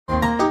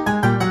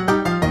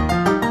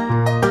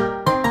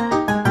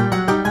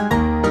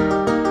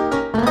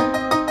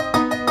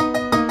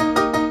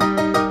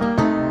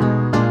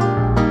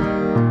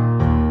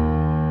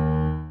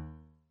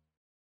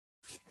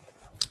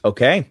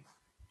Okay.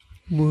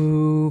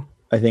 Woo.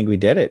 I think we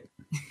did it.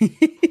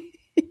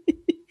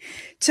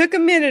 Took a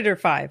minute or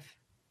 5.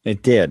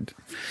 It did.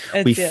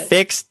 We did.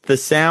 fixed the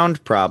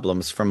sound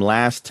problems from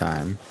last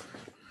time.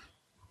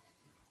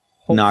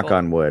 Hopeful. Knock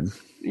on wood.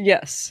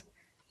 Yes.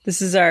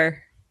 This is our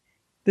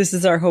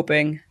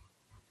hoping.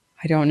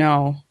 I don't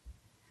know.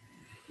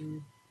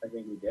 I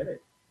think we did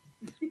it.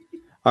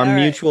 Our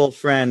mutual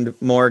friend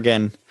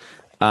Morgan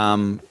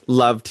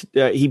loved.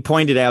 He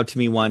pointed out to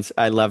me once.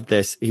 I loved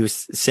this. He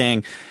was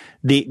saying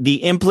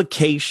the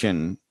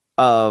implication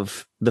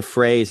of the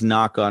phrase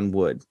 "knock on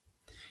wood"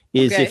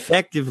 is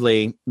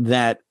effectively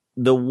that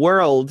the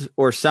world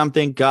or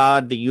something,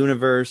 God, the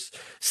universe,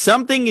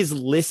 something is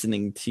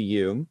listening to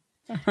you,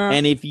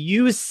 and if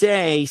you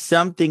say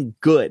something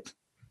good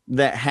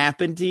that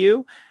happened to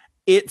you,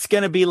 it's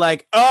gonna be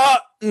like, oh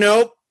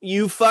nope.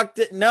 You fucked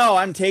it. No,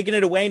 I'm taking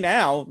it away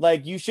now.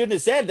 Like, you shouldn't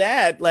have said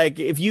that. Like,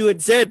 if you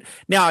had said,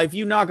 now, if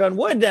you knock on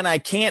wood, then I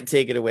can't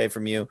take it away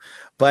from you.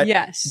 But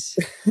yes,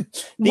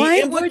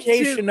 the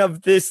implication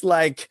of this,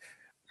 like,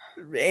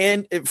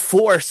 and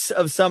force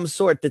of some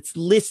sort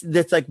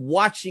that's like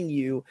watching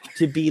you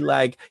to be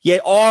like,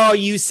 yeah, oh,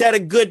 you said a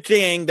good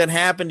thing that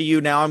happened to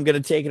you. Now I'm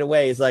going to take it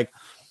away. It's like,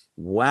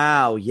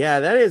 wow. Yeah,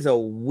 that is a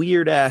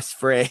weird ass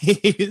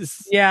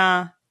phrase.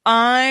 Yeah.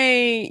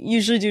 I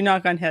usually do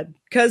knock on head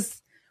because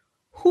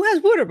who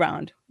has wood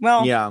around?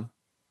 Well, yeah,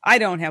 I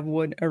don't have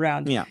wood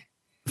around. Yeah.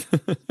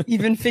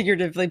 Even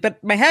figuratively,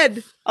 but my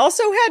head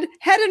also had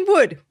head and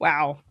wood.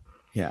 Wow.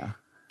 Yeah.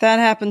 That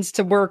happens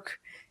to work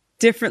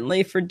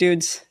differently for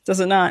dudes, does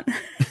it not?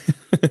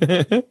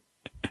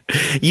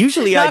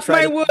 Usually I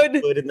try to wood.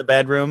 put wood in the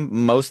bedroom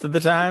most of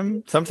the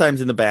time. Sometimes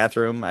in the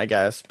bathroom, I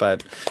guess,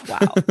 but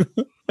wow.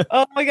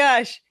 Oh my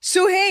gosh.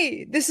 So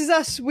hey, this is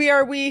us. We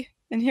are we,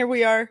 and here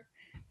we are.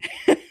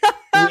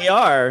 We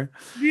are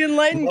the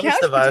Enlightened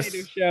Couch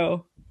Potato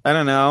Show. I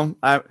don't know.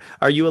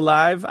 Are you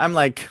alive? I'm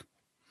like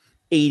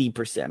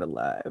 80%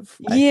 alive.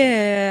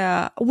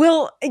 Yeah.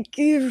 Well,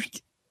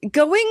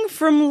 going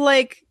from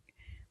like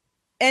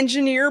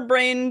engineer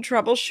brain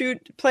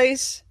troubleshoot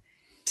place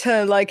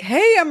to like,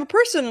 hey, I'm a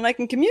person and I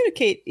can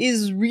communicate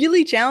is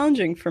really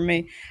challenging for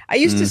me. I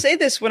used to say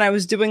this when I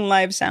was doing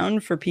live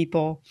sound for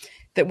people,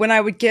 that when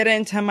I would get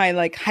into my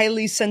like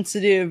highly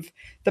sensitive,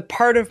 the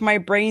part of my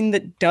brain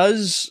that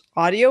does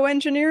audio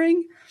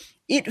engineering,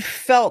 it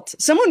felt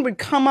someone would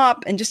come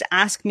up and just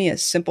ask me a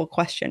simple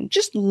question.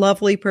 Just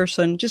lovely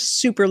person, just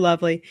super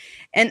lovely.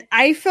 And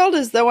I felt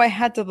as though I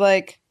had to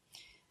like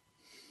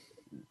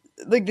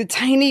the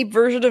tiny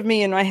version of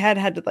me in my head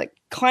had to like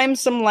climb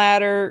some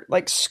ladder,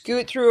 like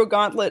scoot through a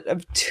gauntlet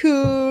of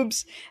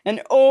tubes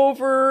and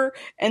over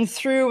and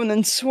through and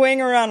then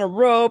swing around a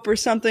rope or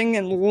something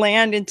and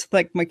land into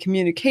like my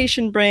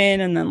communication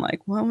brain. And then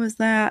like, what was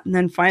that? And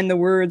then find the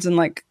words and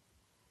like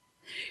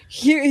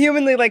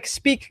humanly like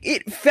speak.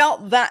 It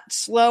felt that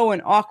slow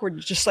and awkward,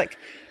 just like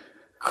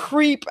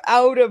creep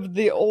out of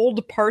the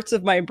old parts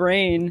of my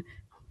brain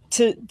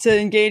to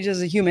engage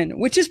as a human,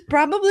 which is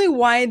probably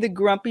why the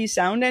grumpy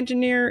sound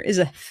engineer is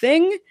a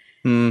thing.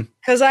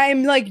 Because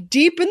I'm like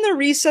deep in the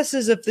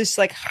recesses of this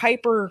like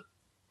hyper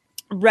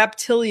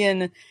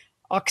reptilian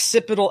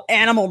occipital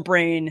animal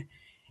brain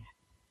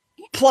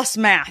plus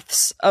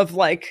maths of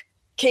like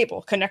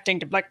cable connecting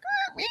to like,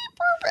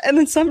 and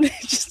then somebody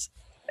just,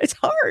 it's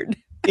hard.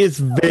 It's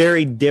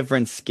very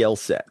different skill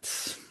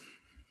sets.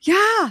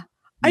 Yeah.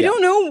 I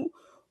don't know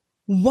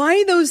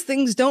why those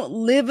things don't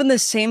live in the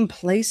same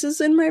places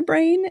in my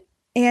brain.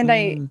 And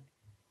they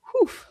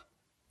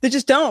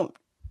just don't.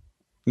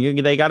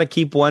 They got to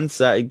keep one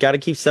side, got to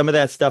keep some of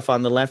that stuff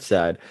on the left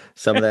side.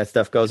 Some of that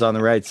stuff goes on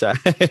the right side.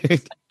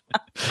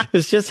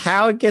 It's just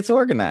how it gets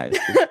organized.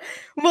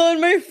 Well, and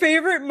my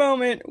favorite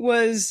moment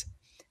was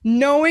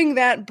knowing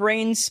that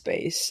brain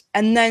space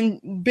and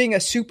then being a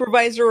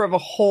supervisor of a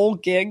whole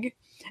gig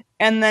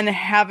and then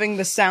having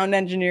the sound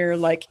engineer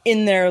like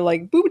in there,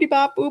 like boopity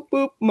bop, boop,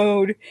 boop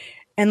mode.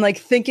 And like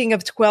thinking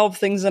of 12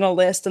 things on a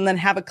list and then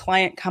have a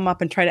client come up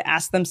and try to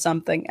ask them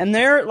something. And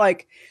they're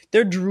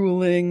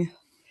drooling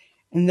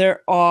and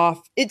they're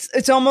off.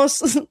 It's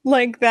almost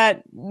like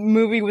that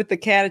movie with the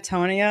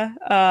catatonia.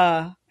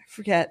 I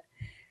forget.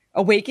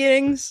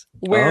 Awakenings.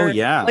 Where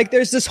like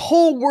there's this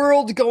whole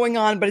world going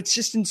on, but it's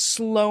just in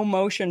slow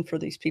motion for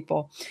these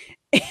people.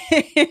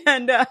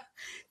 And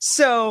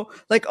so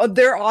like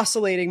they're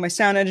oscillating. My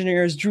sound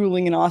engineer is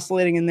drooling and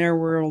oscillating in their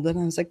world. And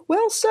I was like,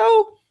 well,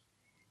 so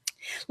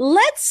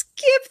let's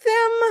give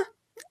them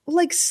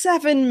like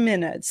 7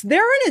 minutes.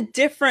 They're in a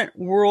different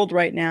world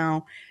right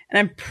now. And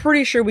I'm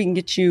pretty sure we'll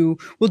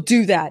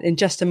do that in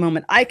just a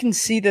moment. I can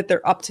see that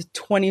they're up to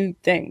 20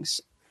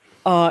 things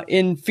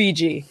in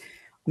Fiji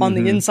on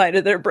the inside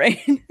of their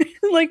brain.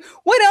 Like,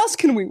 what else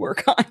can we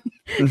work on?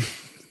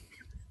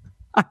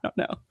 I don't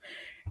know.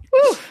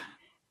 Whew.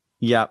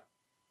 Yeah.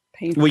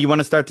 Painful. Well, you want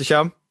to start the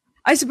show?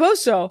 I suppose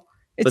so.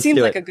 It seems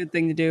like a good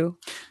thing to do.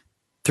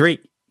 3,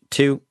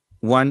 2,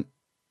 1.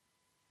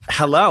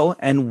 Hello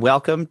and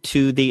welcome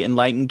to the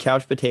Enlightened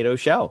Couch Potato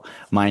Show.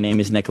 My name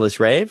is Nicholas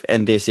Rave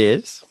and this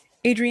is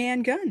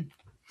Adrienne Gunn.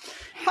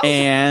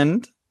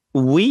 And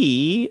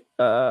we,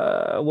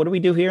 what do we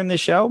do here in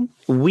this show?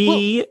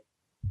 We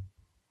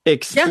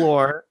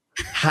explore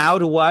how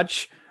to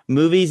watch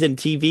movies and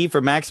TV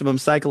for maximum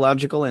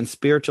psychological and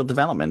spiritual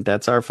development.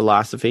 That's our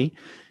philosophy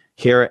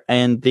here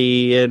in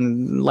the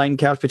Enlightened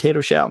Couch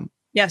Potato Show.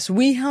 Yes,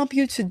 we help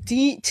you to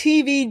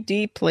TV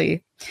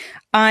deeply.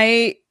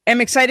 I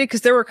am excited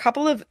because there were a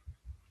couple of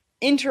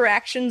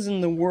interactions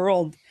in the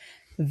world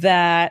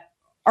that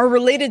are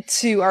related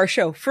to our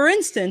show. For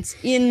instance,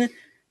 in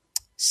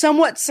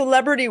somewhat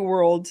celebrity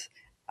world,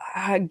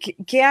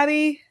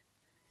 Gabby,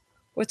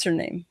 what's her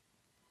name?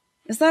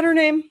 Is that her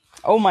name?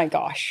 Oh my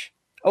gosh.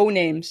 Oh,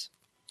 names.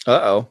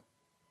 Uh-oh.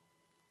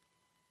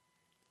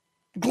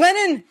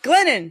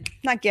 Glennon,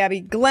 not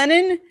Gabby.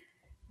 Glennon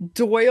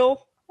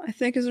Doyle, I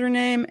think is her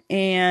name.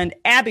 And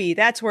Abby,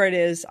 that's where it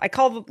is. I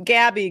call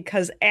Gabby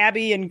because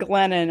Abby and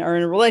Glennon are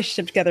in a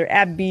relationship together.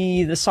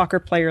 Abby, the soccer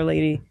player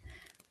lady.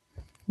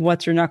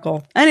 What's her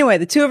knuckle? Anyway,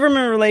 the two of them are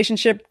in a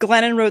relationship.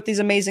 Glennon wrote these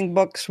amazing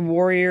books,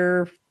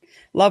 Warrior,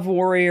 Love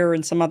Warrior,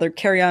 and some other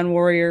Carry On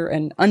Warrior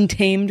and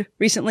Untamed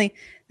recently.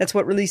 That's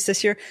what released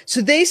this year.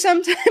 So they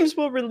sometimes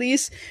will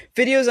release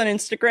videos on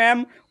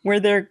Instagram where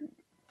they're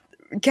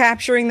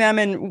capturing them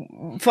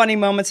in funny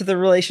moments of the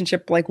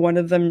relationship, like one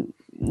of them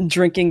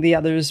drinking the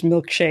other's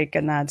milkshake,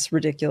 and that's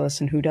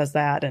ridiculous, and who does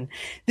that? And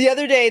the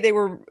other day they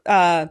were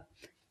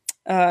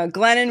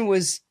Glennon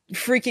was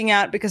freaking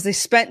out because they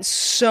spent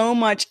so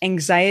much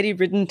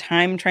anxiety-ridden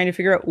time trying to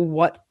figure out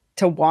what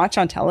to watch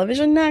on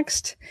television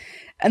next,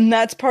 and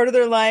that's part of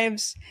their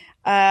lives.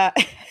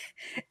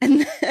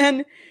 And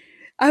then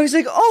I was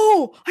like,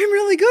 oh, I'm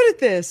really good at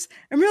this.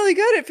 I'm really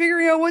good at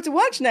figuring out what to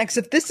watch next.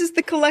 If this is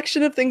the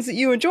collection of things that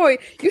you enjoy,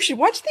 you should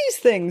watch these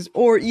things.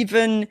 Or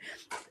even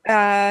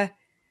the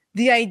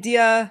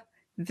idea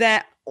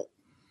that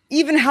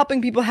even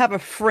helping people have a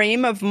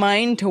frame of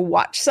mind to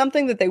watch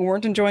something that they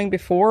weren't enjoying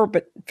before,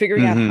 but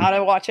figuring out how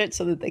to watch it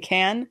so that they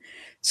can.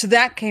 So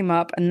that came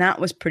up, and that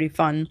was pretty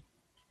fun.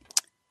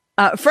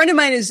 A friend of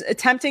mine is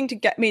attempting to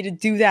get me to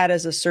do that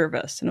as a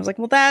service. And I was like,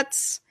 well,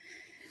 that's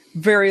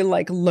very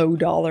like low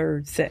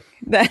dollar thing.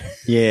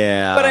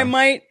 Yeah. But I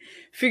might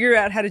figure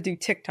out how to do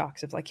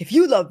TikToks of like, if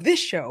you love this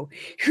show,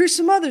 here's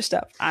some other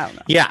stuff. I don't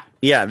know. Yeah.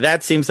 Yeah.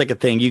 That seems like a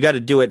thing. You got to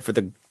do it for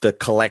the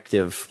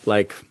collective,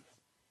 like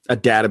a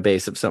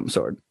database of some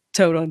sort.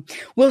 Totally.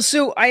 Well,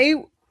 so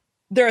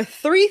there are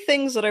 3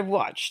 things that I've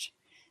watched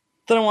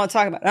that I want to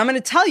talk about. I'm going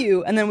to tell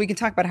you, and then we can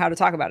talk about how to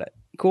talk about it.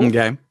 Cool.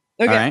 Okay.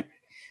 All right.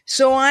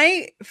 So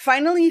I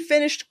finally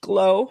finished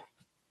Glow,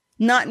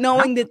 not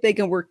knowing that they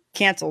were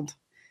canceled.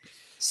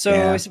 So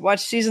I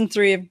watched season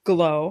 3 of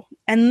Glow.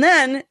 And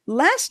then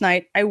last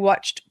night I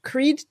watched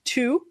Creed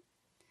 2.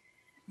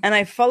 And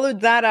I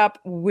followed that up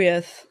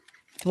with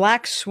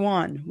Black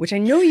Swan, which I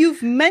know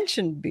you've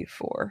mentioned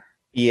before.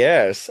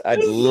 Yes,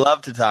 I'd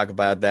love to talk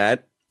about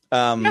that.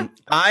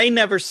 I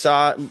never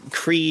saw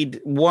Creed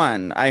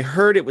 1. I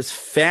heard it was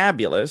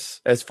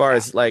fabulous as far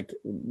as like,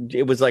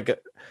 it was like,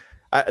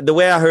 the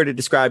way I heard it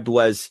described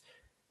was,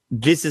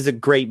 this is a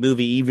great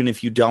movie, even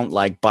if you don't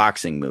like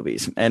boxing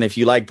movies. And if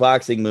you like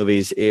boxing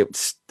movies,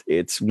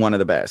 it's one of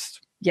the best.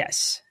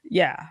 Yes.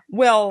 Yeah.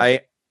 Well,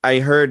 I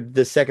heard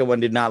the second one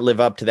did not live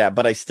up to that,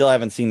 but I still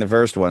haven't seen the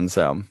first one.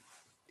 So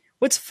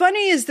what's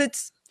funny is that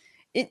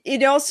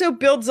it also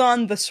builds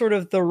on the sort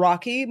of the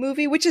Rocky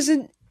movie, which is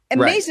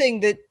amazing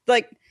that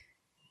like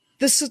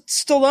the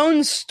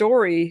Stallone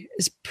story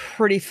is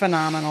pretty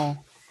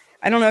phenomenal.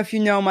 I don't know if you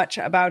know much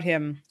about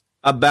him.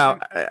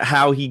 About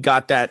how he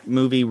got that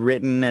movie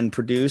written and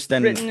produced.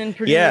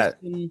 Yeah.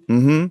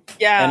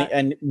 Yeah.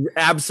 And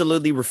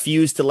absolutely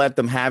refused to let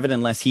them have it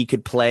unless he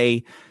could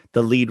play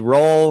the lead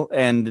role.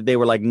 And they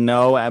were like,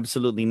 no,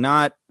 absolutely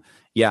not.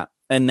 Yeah.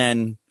 And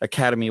then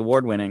Academy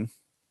Award winning.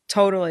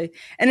 Totally.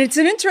 And it's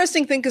an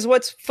interesting thing because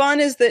what's fun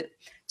is that,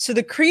 so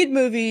the Creed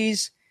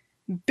movies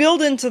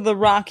build into the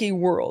Rocky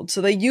world.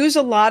 So they use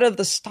a lot of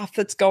the stuff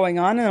that's going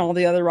on in all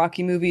the other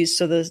Rocky movies.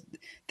 So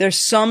there's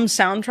some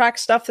soundtrack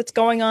stuff that's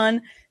going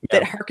on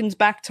that harkens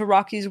back to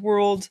Rocky's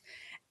world,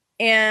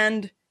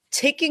 and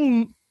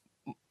taking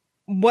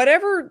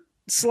whatever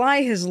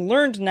Sly has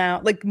learned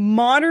now, like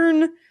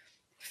modern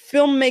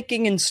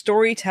filmmaking and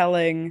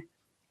storytelling,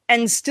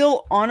 and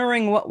still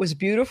honoring what was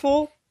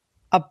beautiful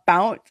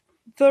about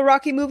the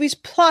Rocky movies,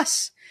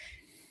 plus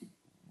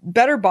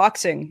better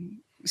boxing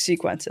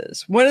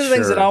sequences. One of the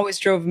things that always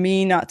drove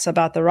me nuts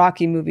about the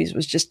Rocky movies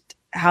was just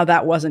how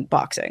that wasn't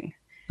boxing.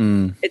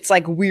 It's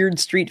like weird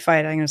street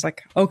fighting. It's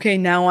like, okay,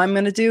 now I'm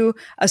going to do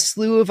a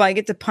slew of I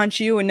get to punch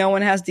you and no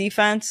one has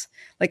defense,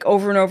 like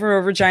over and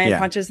over giant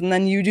punches. And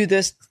then you do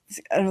this.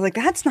 And I was like,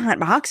 that's not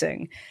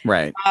boxing.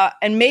 Right.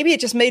 And maybe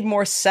it just made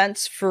more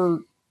sense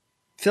for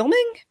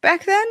filming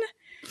back then.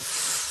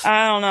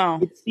 I don't know.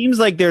 It seems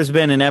like there's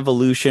been an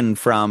evolution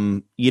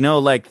from,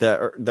 like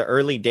the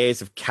early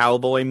days of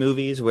cowboy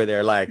movies where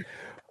they're like,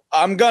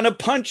 I'm going to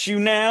punch you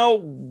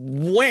now.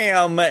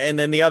 Wham. And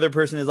then the other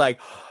person is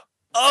like,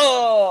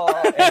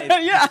 oh,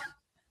 yeah,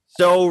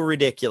 so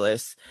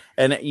ridiculous.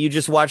 And you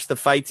just watch the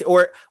fights.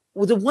 Or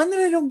the one that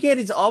I don't get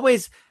is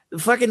always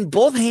fucking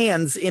both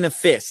hands in a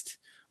fist,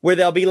 where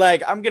they'll be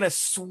like, I'm gonna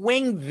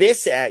swing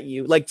this at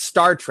you, like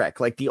Star Trek,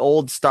 like the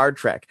old Star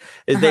Trek.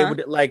 They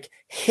would like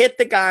hit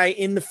the guy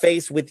in the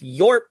face with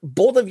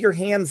both of your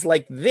hands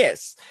like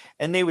this,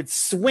 and they would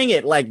swing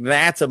it like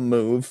that's a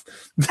move.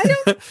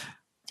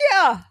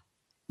 Yeah.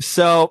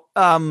 So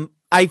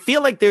I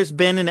feel like there's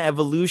been an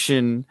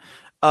evolution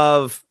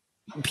of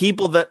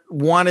people that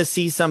want to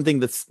see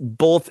something that's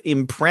both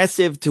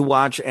impressive to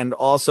watch and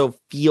also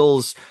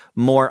feels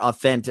more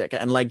authentic.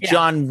 And like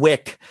John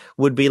Wick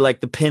would be like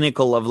the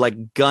pinnacle of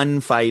like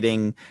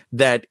gunfighting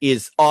that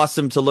is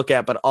awesome to look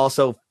at, but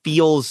also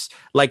feels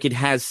like it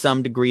has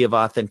some degree of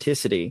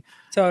authenticity.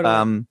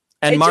 Totally.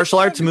 And martial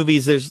arts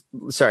movies, there's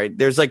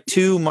like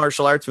 2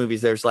 martial arts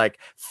movies. There's like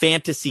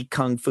fantasy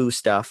kung fu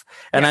stuff.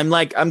 And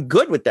I'm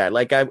good with that.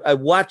 Like I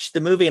watched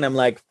the movie and I'm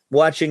like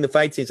watching the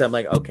fight scenes. I'm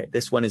like, okay,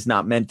 this one is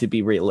not meant to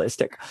be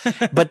realistic.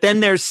 But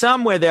then there's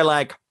some where they're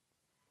like,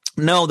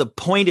 no, the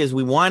point is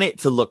we want it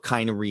to look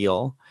kind of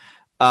real.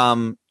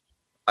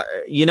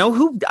 You know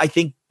who I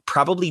think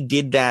probably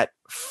did that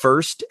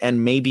first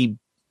and maybe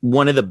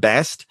one of the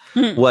best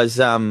was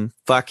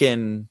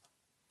fucking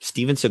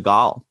Steven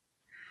Seagal.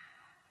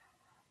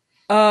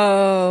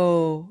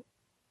 Oh,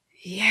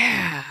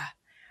 yeah.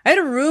 I had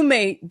a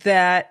roommate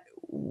that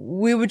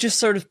we would just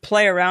sort of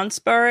play around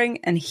sparring,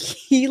 and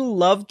he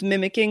loved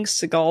mimicking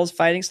Seagal's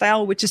fighting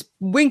style, which is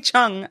Wing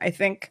Chun, I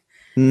think.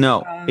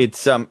 No,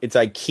 it's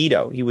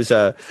Aikido. He was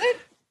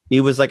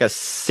like a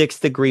 6th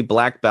degree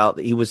black belt.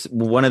 He was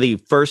one of the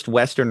first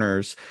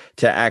Westerners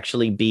to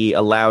actually be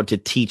allowed to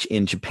teach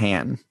in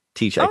Japan.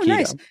 Teach Aikido.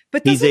 Nice.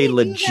 But he's a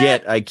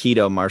legit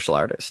Aikido martial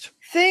artist.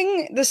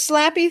 The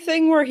slappy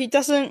thing where he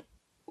doesn't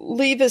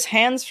leave his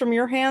hands from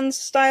your hands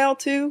style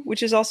too,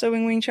 which is also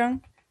in Wing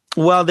Chun?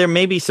 Well, there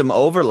may be some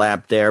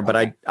overlap there,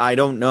 but I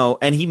don't know.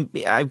 And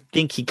I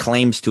think he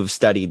claims to have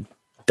studied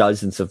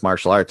dozens of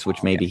martial arts,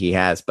 which maybe he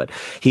has, but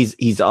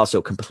he's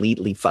also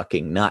completely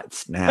fucking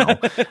nuts now.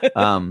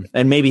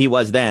 And maybe he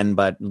was then,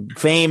 but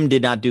fame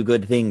did not do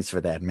good things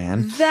for that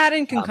man. That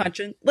and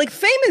concussion. Like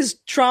fame is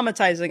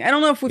traumatizing. I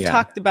don't know if we've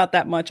talked about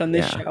that much on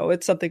this show.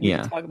 It's something we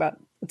can talk about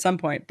at some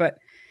point, but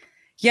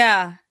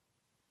yeah.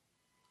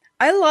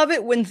 I love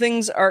it when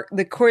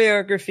the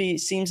choreography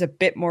seems a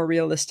bit more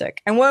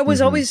realistic. And what was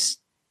always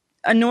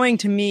annoying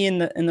to me in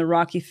the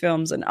Rocky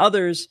films and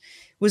others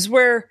was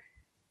where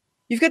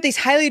you've got these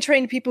highly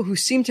trained people who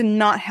seem to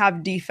not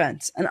have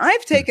defense. And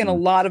I've taken a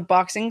lot of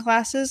boxing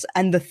classes,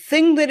 and the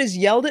thing that is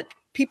yelled at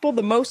people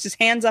the most is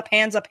hands up,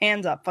 hands up,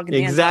 hands up. Fucking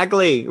hands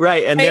exactly. Up.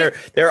 Right. And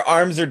their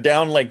arms are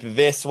down like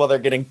this while they're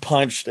getting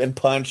punched and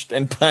punched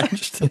and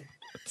punched.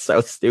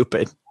 So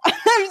stupid. I'm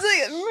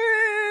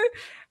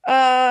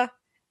like,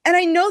 and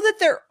I know that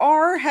there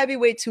are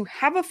heavyweights who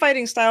have a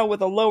fighting style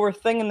with a lower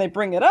thing and they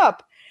bring it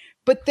up,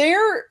 but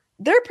they're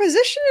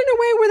positioned in a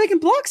way where they can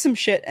block some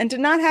shit, and to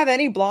not have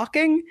any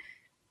blocking.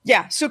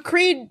 Yeah. So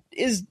Creed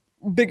is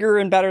bigger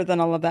and better than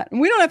all of that. And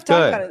we don't have to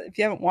talk about it if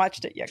you haven't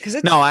watched it yet.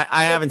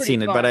 I haven't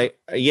seen it, but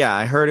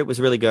I heard it was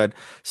really good.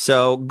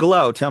 So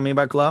Glow, tell me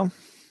about Glow.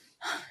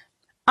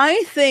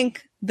 I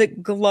think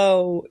that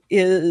Glow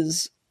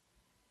is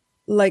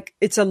like,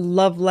 it's a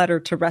love letter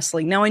to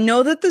wrestling. Now I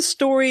know that the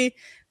story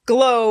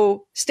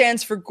Glow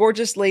stands for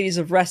Gorgeous Ladies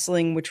of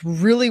Wrestling, which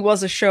really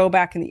was a show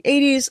back in the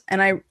 80s.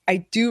 And I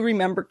do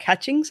remember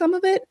catching some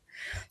of it.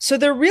 So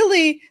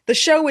the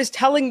show is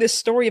telling this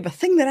story of a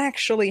thing that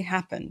actually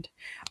happened,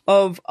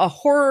 of a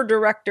horror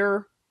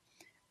director,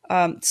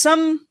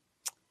 some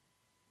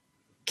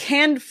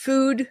canned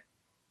food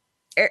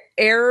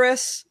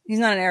heiress. He's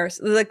not an heiress.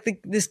 Like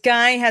this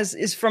guy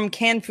is from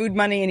canned food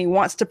money, and he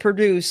wants to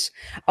produce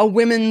a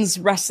women's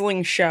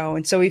wrestling show.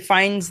 And so he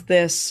finds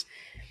this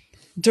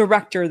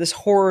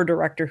horror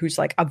director who's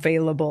like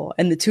available,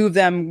 and the two of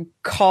them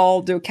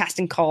do a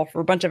casting call for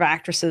a bunch of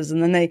actresses,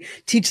 and then they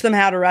teach them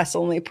how to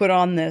wrestle, and they put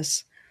on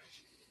this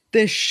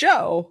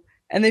show,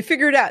 and they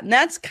figure it out. And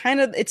that's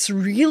it's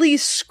really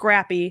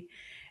scrappy,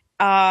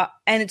 and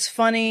it's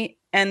funny.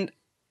 And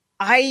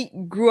I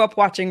grew up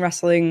watching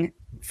wrestling,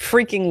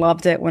 freaking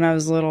loved it when I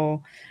was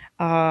little.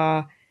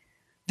 There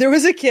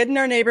was a kid in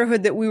our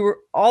neighborhood that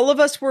all of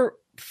us were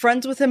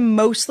friends with him,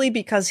 mostly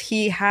because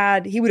he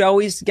would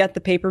always get the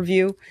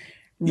pay-per-view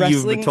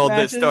wrestling. You've told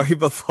matches. this story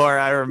before,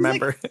 I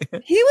remember.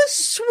 He was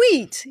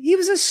sweet. He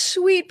was a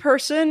sweet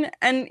person.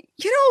 And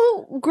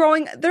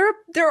growing there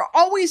are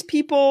always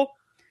people,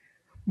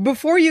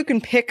 before you can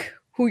pick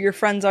who your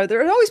friends are,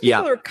 there are always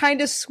people who are kind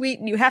of sweet,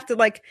 and you have to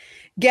like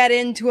get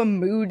into a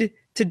mood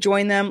to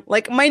join them.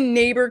 Like my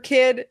neighbor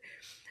kid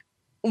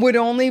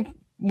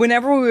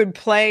whenever we would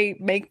play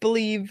make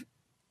believe,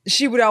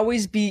 she would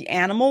always be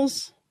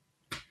animals.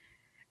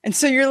 And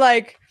so you're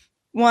like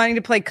wanting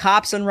to play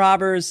cops and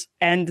robbers,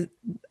 and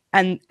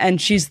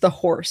she's the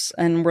horse.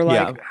 And we're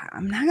like,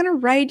 I'm not going to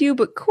ride you,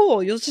 but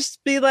cool. You'll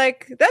just be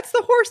like, that's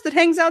the horse that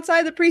hangs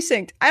outside the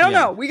precinct. I don't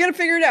know. We got to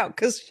figure it out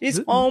because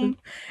she's home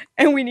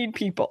and we need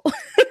people.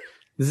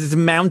 This is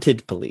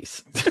mounted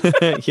police.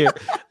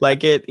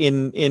 Like it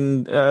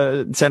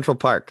in Central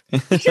Park.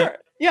 Sure.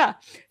 Yeah.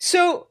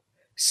 So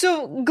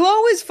So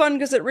Glow is fun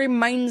because it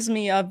reminds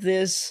me of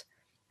this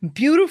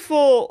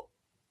beautiful,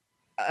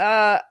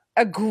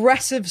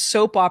 aggressive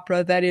soap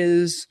opera that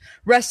is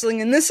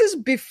wrestling. And this is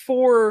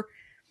before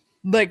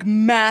like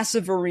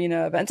massive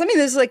arena events. I mean,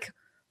 this is like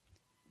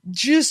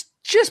just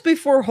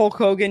before Hulk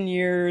Hogan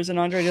years and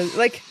Andre.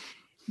 Like,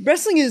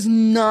 wrestling is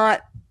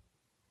not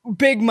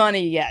big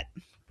money yet.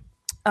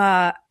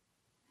 And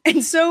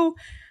so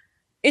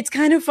it's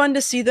kind of fun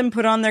to see them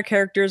put on their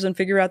characters and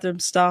figure out their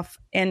stuff.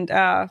 And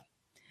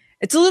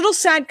it's a little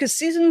sad because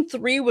season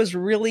 3 was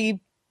really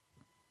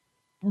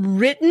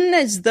written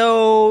as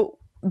though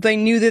they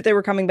knew that they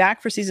were coming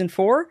back for season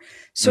 4.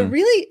 So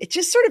really, it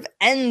just sort of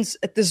ends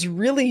at this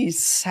really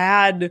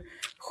sad,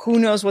 who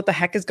knows what the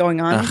heck is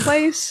going on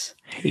place.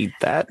 Hate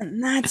that.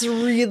 And that's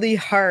really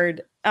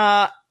hard.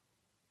 Yeah.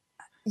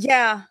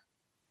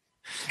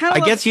 I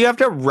guess you have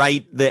to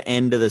write the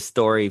end of the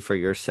story for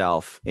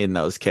yourself in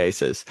those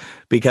cases,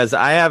 because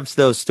I have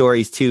those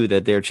stories too,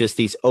 that they're just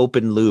these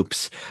open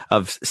loops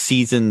of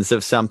seasons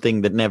of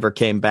something that never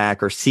came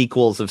back or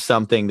sequels of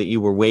something that you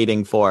were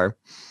waiting for.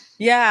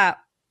 Yeah.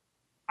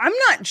 I'm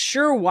not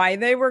sure why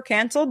they were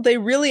canceled. They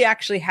really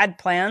actually had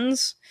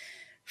plans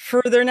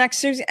for their next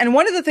series. And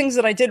one of the things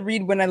that I did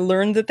read when I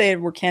learned that they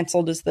were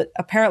canceled is that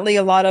apparently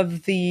a lot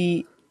of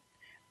the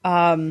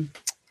actors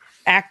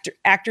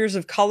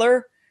of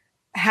color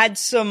had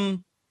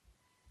some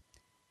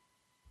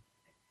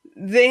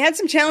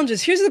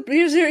challenges. Here's a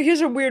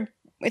weird,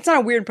 it's not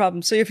a weird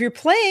problem. So if you're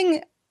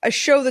playing a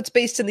show that's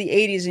based in the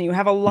 80s and you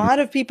have a lot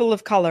of people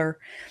of color,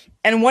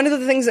 and one of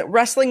the things that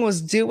wrestling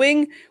was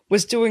doing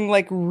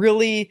like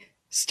really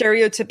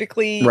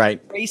stereotypically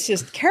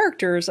racist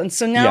characters. And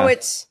so now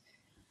it's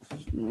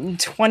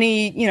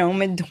 20,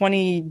 mid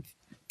 20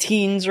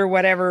 teens or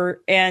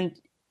whatever. And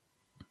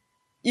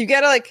you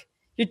gotta like,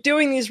 you're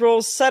doing these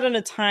roles set in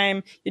a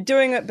time, you're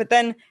doing it, but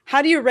then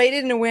how do you write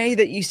it in a way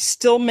that you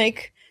still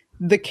make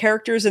the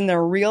characters in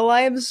their real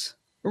lives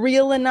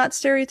real and not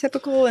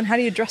stereotypical? And how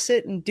do you dress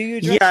it, and do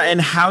you dress it? And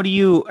how do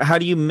you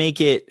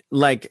make it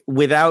like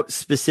without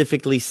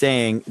specifically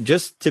saying,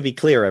 just to be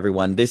clear,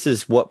 everyone, this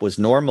is what was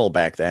normal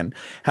back then.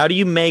 How do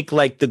you make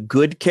like the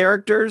good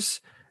characters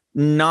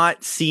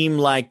not seem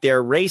like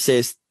they're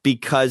racist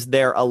because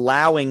they're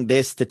allowing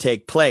this to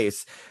take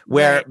place,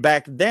 where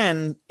back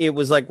then it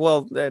was like,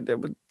 well,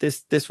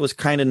 this was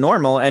kind of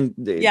normal. And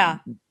yeah,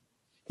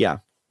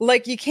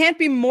 like you can't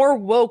be more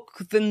woke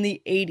than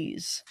the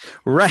 80s,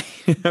 right?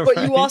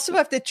 But you also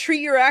have to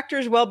treat your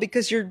actors well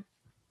because you're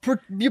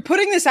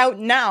putting this out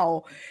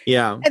now.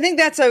 Yeah, I think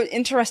that's an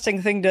interesting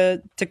thing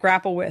to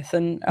grapple with,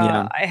 and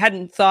I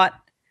hadn't thought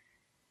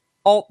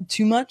all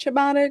too much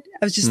about it.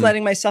 I was just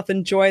letting myself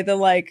enjoy the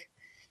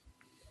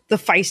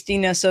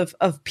feistiness of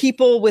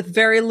people with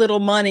very little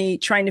money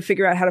trying to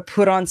figure out how to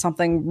put on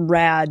something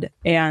rad.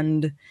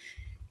 And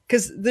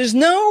because there's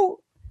no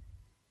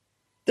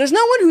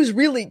one who's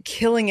really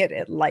killing it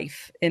at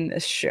life in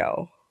this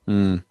show.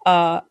 And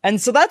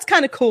so that's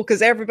kind of cool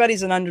because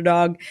everybody's an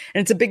underdog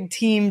and it's a big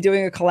team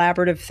doing a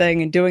collaborative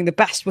thing and doing the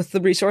best with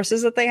the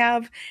resources that they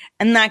have.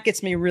 And that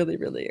gets me really,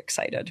 really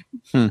excited.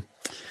 I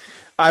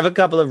have a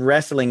couple of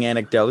wrestling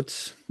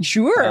anecdotes.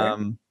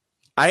 Sure.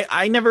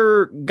 I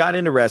never got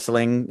into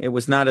wrestling. It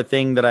was not a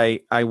thing that I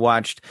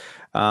watched.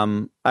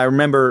 I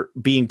remember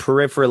being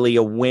peripherally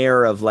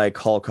aware of like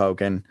Hulk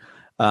Hogan.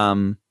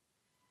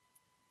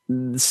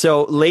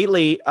 So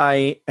lately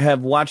I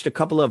have watched a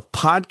couple of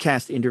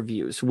podcast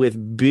interviews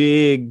with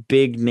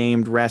big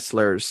named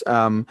wrestlers.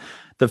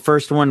 The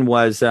first one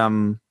was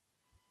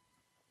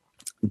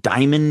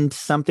Diamond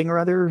something or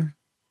other.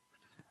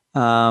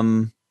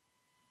 No,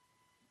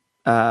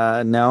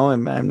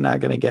 I'm not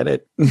going to get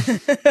it.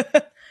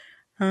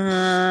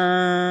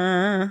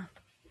 I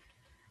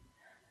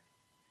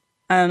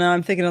don't know.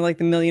 I'm thinking of like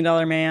the $1 Million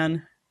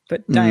Man,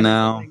 but Diamond.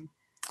 No.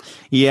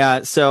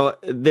 Yeah. So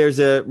there's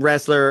a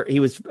wrestler.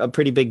 He was a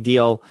pretty big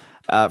deal.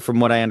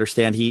 From what I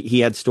understand, he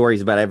had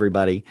stories about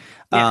everybody.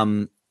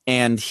 Yeah.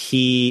 And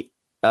he,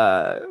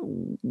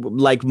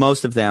 like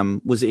most of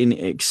them, was in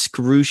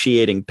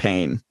excruciating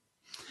pain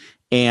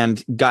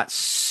and got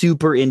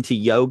super into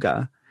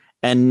yoga.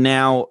 And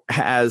now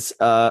has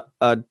a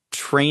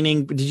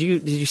training. Did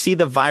you see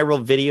the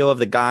viral video of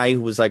the guy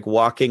who was like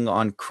walking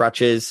on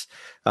crutches?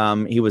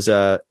 He was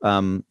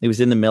in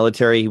the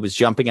military. He was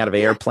jumping out of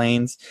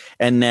airplanes,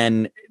 and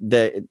then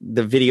the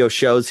video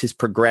shows his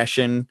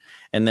progression.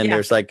 And then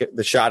there's like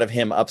the shot of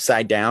him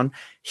upside down.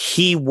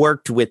 He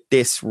worked with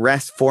this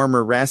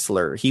former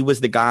wrestler. He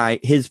was the guy,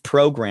 his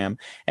program.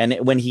 And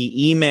when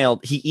he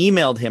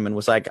emailed him and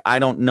was like, I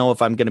don't know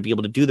if I'm going to be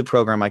able to do the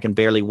program. I can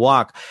barely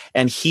walk.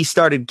 And he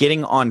started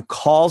getting on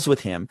calls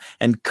with him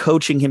and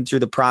coaching him through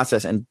the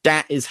process. And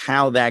that is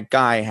how that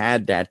guy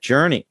had that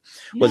journey,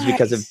 was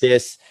because of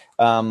this.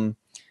 I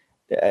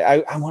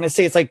want to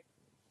say it's like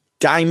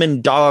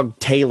Diamond Dog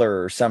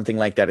Taylor or something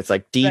like that. It's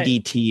like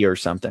DDT or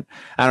something.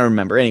 I don't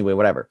remember. Anyway,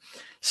 whatever.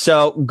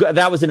 So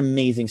that was an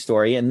amazing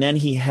story. And then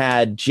he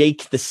had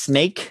Jake the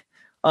Snake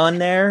on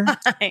there.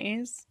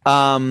 Nice.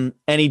 And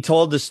he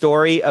told the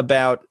story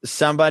about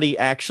somebody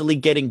actually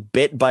getting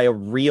bit by a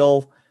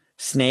real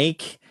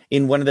snake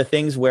in one of the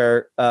things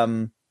where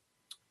Vince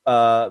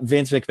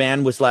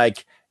McMahon was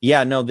like,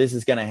 yeah, no, this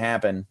is going to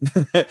happen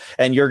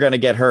and you're going to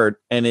get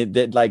hurt. And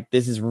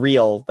this is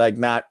real. Like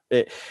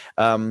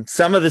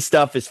some of the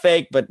stuff is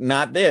fake, but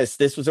not this.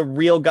 This was a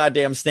real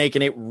goddamn snake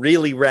and it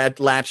really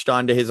latched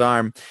onto his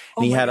arm.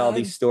 And he had all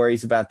these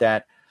stories about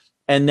that.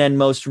 And then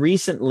most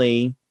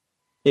recently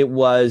it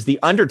was The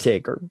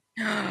Undertaker.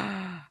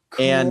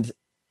 Cool.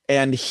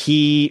 And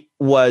he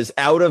was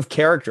out of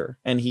character.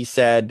 And he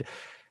said,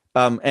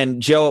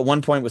 and Joe at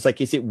one point was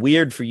like, is it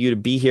weird for you to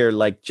be here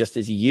like just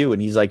as you?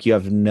 And he's like, you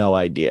have no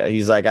idea.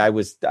 He's like, I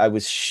was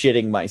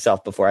shitting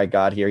myself before I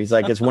got here. He's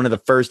like, it's one of the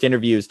first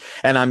interviews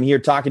and I'm here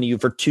talking to you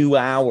for 2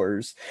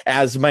 hours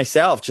as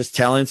myself, just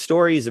telling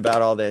stories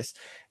about all this.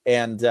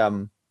 And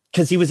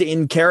because he was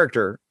in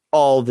character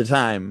all the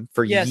time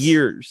for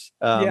years.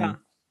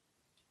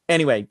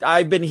 Anyway,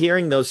 I've been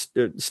hearing those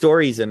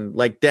stories and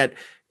like that.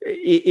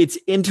 It's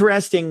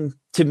interesting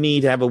to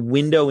me to have a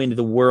window into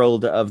the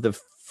world of the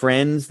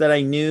friends that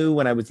I knew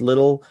when I was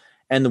little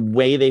and the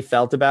way they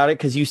felt about it.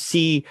 Because you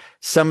see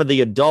some of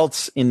the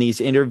adults in these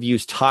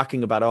interviews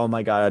talking about, oh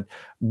my God,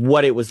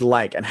 what it was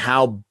like and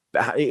how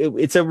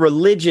it's a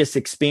religious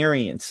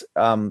experience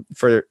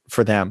for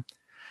them.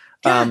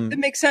 Yeah, that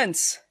makes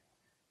sense.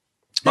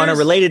 On a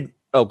related,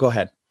 go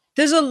ahead.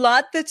 There's a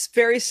lot that's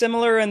very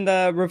similar in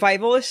the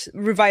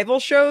revival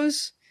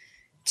shows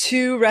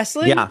to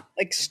wrestling,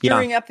 like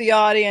stirring up the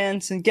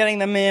audience and getting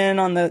them in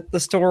on the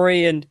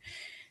story and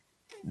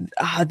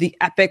the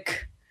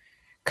epic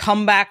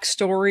comeback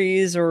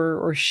stories,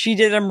 or she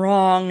did him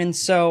wrong, and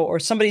so, or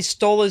somebody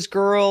stole his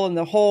girl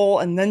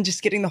and then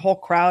just getting the whole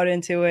crowd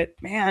into it.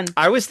 Man,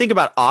 I always think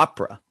about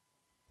opera.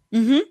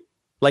 Mm-hmm.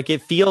 Like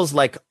it feels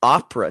like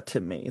opera to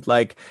me.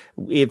 Like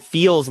it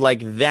feels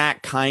like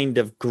that kind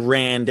of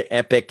grand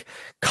epic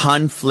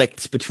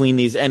conflicts between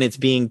these, and it's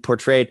being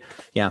portrayed.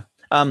 Yeah.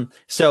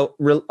 So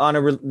on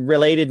a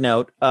related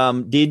note,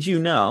 did you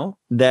know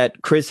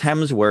that Chris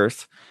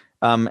Hemsworth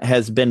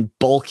has been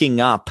bulking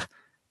up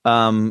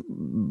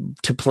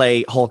to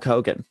play Hulk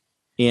Hogan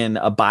in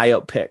a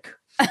biopic,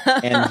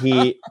 and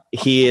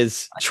he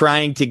is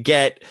trying to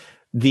get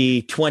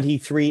the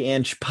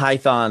 23-inch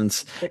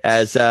pythons,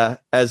 as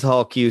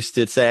Hulk used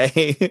to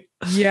say.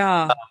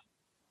 Yeah.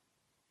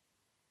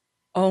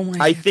 Oh my!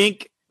 I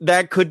think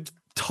that could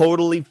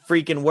totally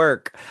freaking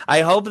work.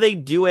 I hope they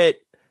do it.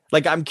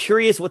 Like, I'm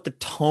curious what the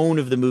tone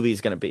of the movie is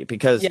going to be,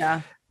 because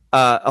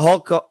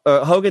Hulk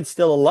Hogan's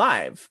still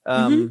alive,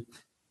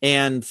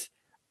 and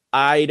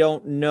I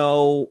don't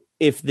know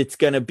if it's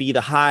going to be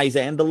the highs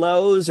and the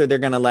lows, or they're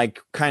going to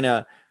like kind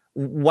of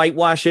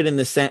whitewash it in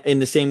the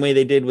same way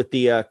they did with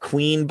the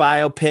Queen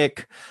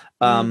biopic.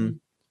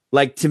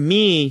 Like, to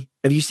me,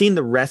 have you seen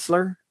The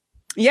Wrestler?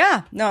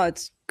 Yeah, no,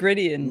 it's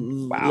gritty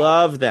and wow.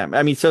 Love them.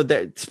 I mean, so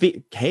that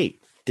hey,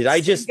 did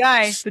I just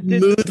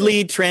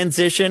smoothly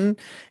transition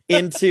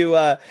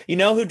into you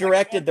know who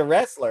directed The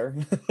Wrestler?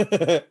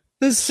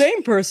 The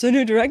same person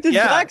who directed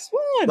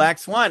Black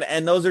Swan.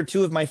 And those are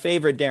two of my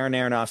favorite Darren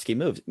Aronofsky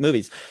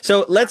movies.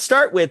 So let's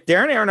start with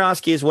Darren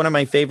Aronofsky is one of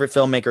my favorite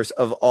filmmakers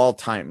of all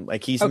time.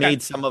 Like, he's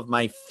made some of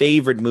my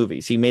favorite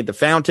movies. He made The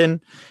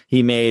Fountain.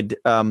 He made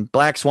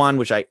Black Swan,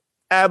 which I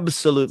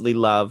absolutely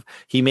love.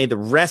 He made The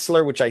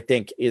Wrestler, which I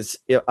think is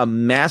a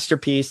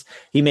masterpiece.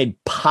 He made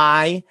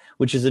Pi,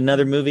 which is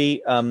another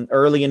movie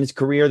early in his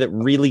career that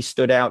really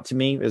stood out to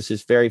me. It was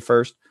his very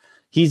first.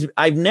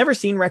 I've never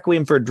seen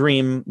Requiem for a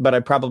Dream, but I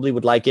probably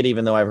would like it,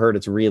 even though I've heard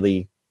it's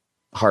really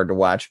hard to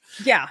watch.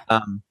 Yeah.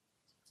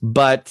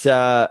 But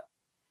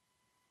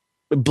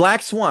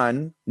Black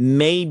Swan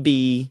may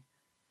be,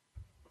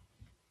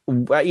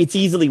 it's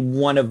easily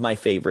one of my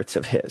favorites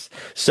of his.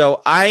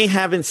 So I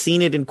haven't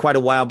seen it in quite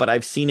a while, but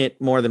I've seen it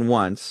more than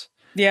once.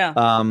 Yeah.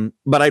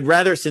 But I'd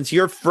rather, since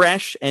you're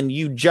fresh and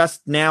you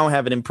just now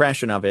have an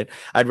impression of it,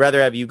 I'd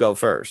rather have you go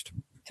first.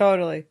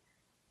 Totally.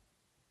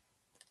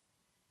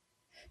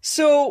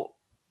 So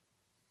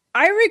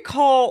I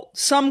recall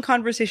some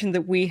conversation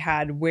that we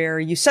had where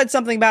you said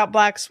something about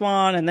Black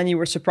Swan and then you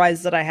were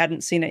surprised that I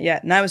hadn't seen it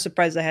yet. And I was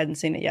surprised I hadn't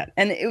seen it yet.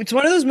 And it's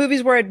one of those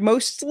movies where I'd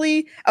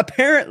mostly,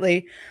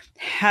 apparently,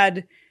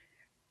 had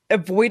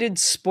avoided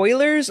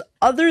spoilers,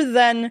 other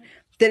than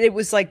that it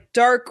was like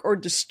dark or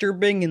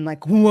disturbing and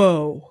like,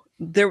 whoa,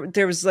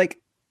 there was like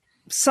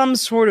some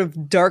sort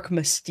of dark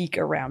mystique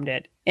around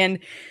it. And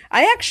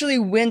I actually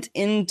went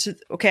into,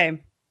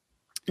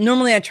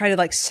 normally I try to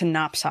like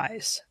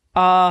synopsize.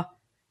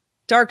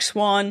 Dark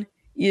Swan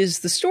is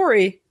the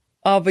story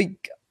of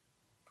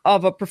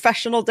a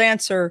professional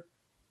dancer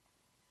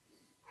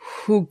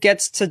who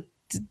gets to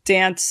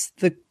dance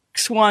the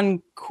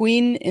Swan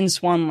Queen in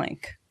Swan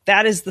Lake.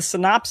 That is the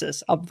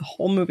synopsis of the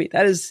whole movie.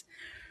 That is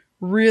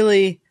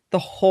really the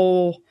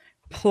whole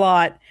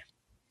plot.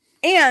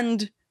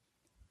 And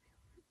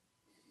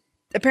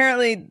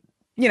apparently,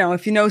 you know,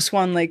 if you know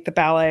Swan Lake, the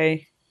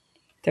ballet,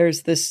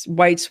 there's this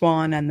white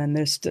swan and then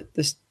there's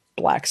this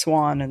Black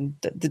Swan and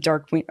the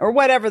Dark Queen or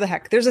whatever the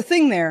heck. There's a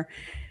thing there.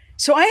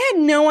 So I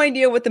had no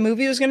idea what the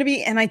movie was going to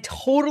be. And I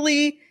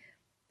totally,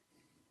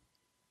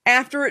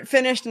 after it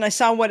finished and I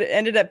saw what it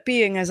ended up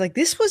being, I was like,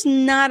 this was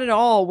not at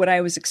all what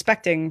I was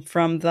expecting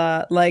from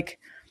the, like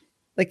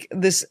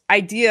this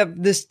idea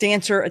of this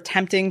dancer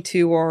attempting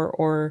to,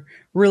 or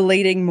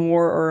relating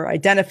more or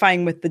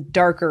identifying with the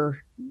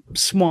darker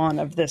swan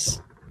of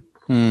this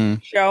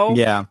show.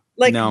 Yeah.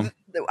 Like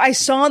I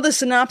saw the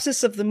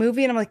synopsis of the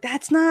movie and I'm like,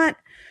 that's not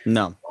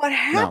what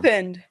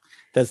happened. No.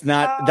 That's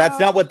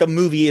not what the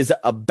movie is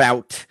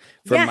about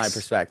from my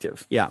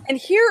perspective. Yeah. And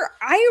here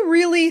I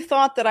really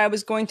thought that I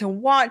was going to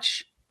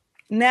watch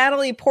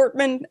Natalie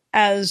Portman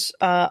as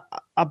a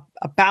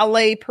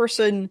ballet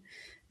person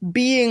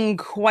being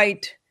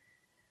quite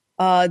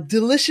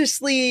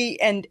deliciously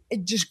and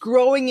just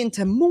growing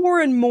into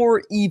more and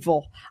more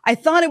evil. I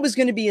thought it was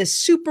going to be a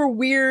super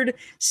weird,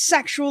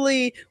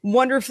 sexually,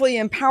 wonderfully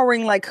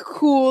empowering, like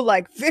cool,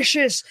 like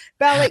vicious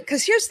ballet.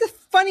 Because here's the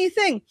funny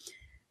thing.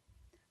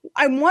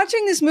 I'm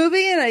watching this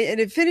movie and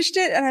I finished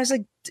it and I was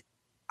like,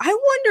 I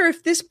wonder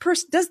if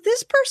does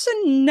this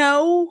person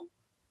know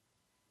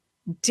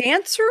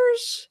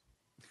dancers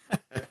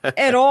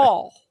at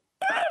all?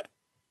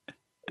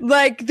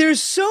 Like,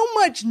 there's so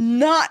much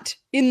not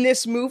in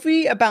this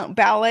movie about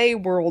ballet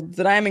world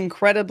that I'm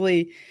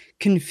incredibly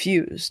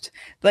confused.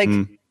 Like,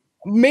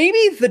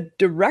 maybe the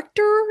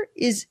director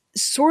is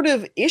sort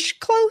of ish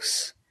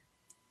close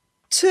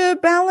to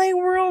ballet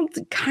world,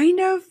 kind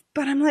of,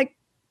 but I'm like,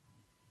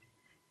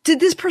 did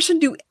this person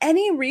do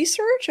any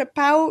research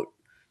about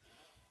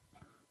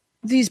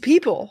these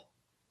people?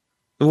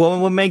 Well,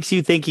 what makes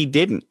you think he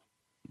didn't?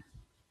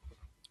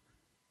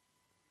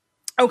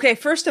 Okay,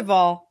 first of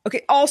all,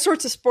 all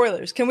sorts of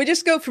spoilers. Can we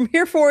just go from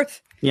here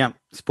forth? Yeah,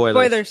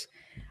 spoilers.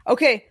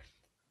 Okay,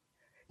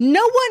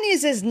 no one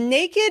is as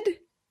naked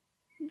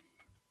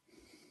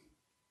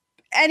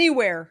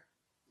anywhere.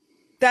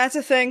 That's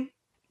a thing.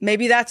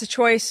 Maybe that's a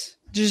choice.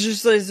 There's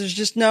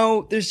just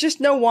no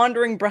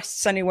wandering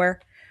breasts anywhere.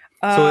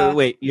 So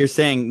wait, you're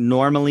saying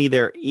normally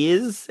there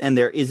is and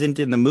there isn't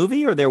in the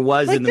movie, or there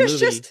was in the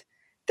movie?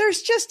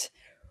 There's just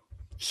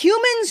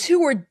humans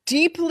who are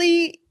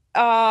deeply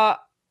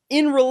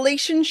in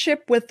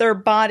relationship with their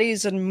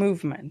bodies and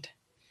movement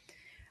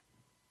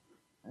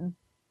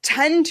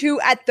tend to,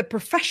 at the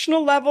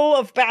professional level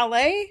of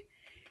ballet,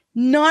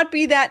 not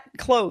be that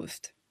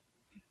clothed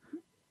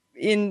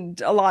in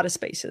a lot of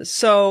spaces.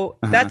 So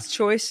that's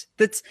choice.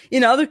 That's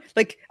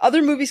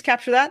other movies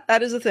capture that.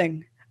 That is a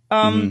thing.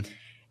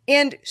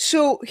 And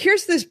so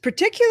here's this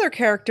particular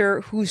character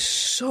who's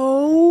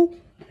so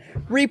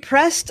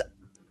repressed.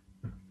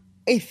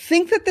 I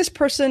think that this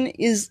person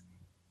is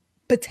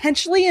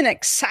potentially an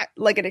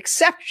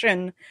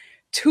exception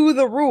to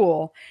the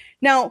rule.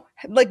 Now,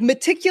 like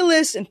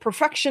meticulous and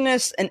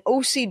perfectionist and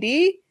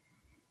OCD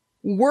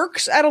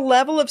works at a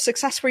level of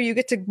success where you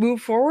get to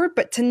move forward,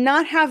 but to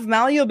not have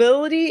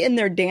malleability in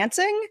their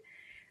dancing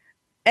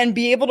and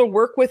be able to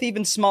work with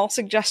even small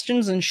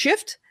suggestions and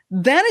shift,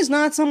 that is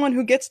not someone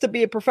who gets to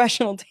be a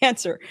professional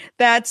dancer.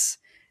 That's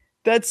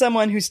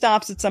someone who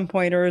stops at some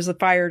point or is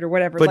fired or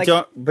whatever.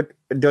 But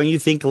don't you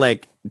think,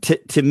 like,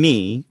 to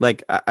me,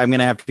 like, I'm going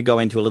to have to go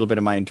into a little bit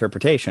of my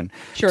interpretation.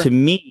 Sure. To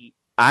me,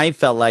 I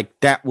felt like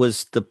that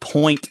was the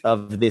point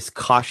of this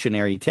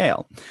cautionary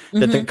tale.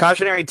 That the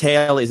cautionary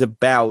tale is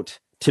about,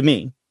 to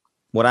me,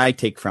 what I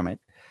take from it,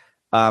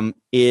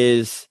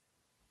 is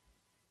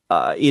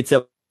it's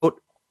about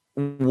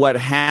what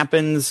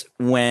happens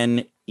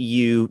when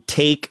you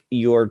take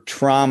your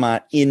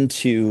trauma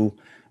into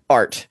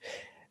art.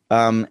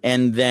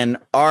 And then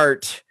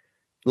art,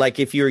 like,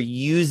 if you're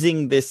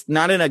using this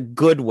not in a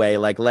good way,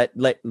 like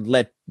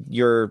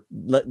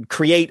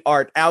create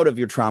art out of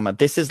your trauma.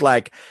 This is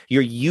like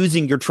you're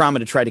using your trauma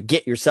to try to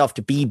get yourself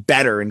to be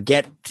better and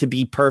get to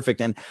be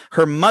perfect. And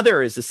her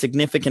mother is a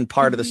significant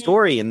part of the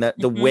story, and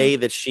the way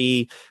that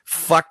she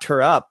fucked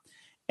her up,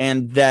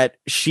 and that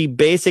she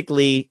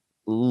basically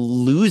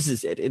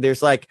loses it.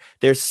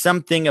 There's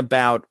something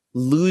about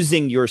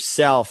losing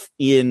yourself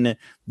in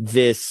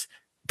this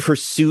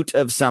pursuit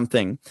of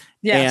something.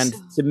 Yes.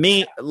 And to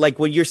me, like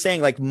what you're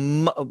saying, like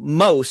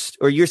most,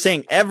 or you're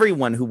saying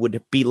everyone who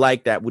would be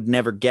like that would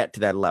never get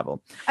to that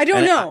level. I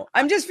don't know.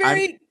 I'm just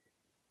very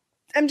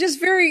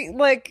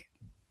like,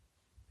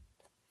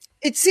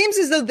 it seems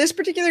as though this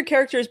particular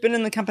character has been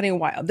in the company a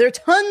while. There are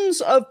tons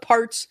of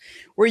parts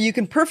where you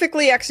can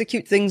perfectly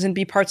execute things and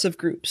be parts of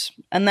groups.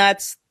 And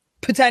that's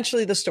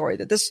potentially the story,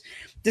 that this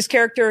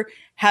character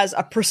has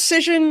a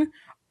precision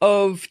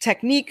of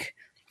technique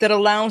that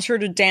allows her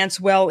to dance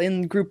well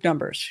in group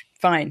numbers.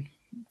 Fine.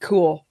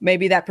 Cool.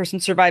 Maybe that person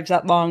survives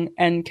that long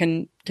and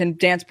can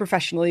dance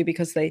professionally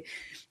because they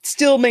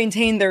still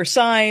maintain their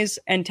size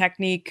and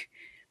technique.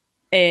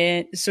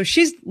 And so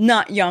she's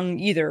not young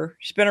either.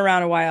 She's been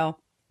around a while.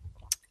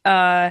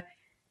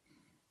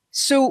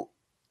 So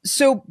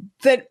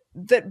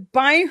that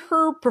by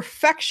her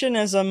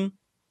perfectionism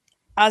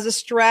as a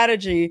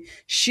strategy,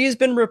 she's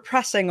been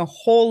repressing a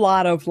whole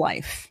lot of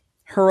life,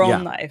 her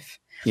own life.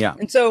 Yeah.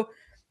 And so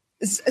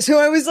So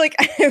I was like,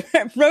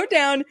 I wrote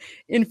down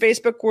in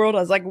Facebook world, I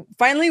was like,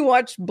 finally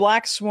watched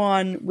Black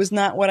Swan was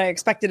not what I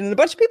expected. And a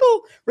bunch of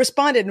people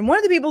responded. And one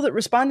of the people that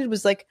responded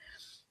was like,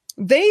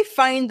 they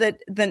find that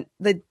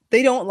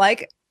they don't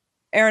like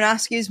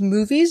Aronofsky's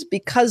movies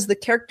because the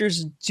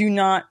characters do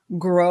not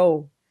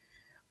grow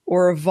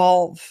or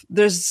evolve.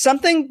 There's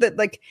something that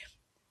like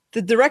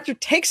the director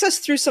takes us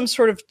through some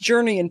sort of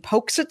journey and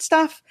pokes at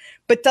stuff,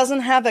 but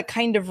doesn't have a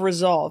kind of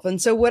resolve. And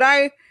so what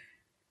I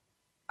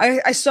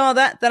saw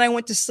that, then I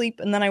went to sleep,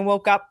 and then I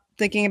woke up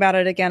thinking about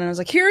it again, and I was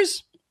like,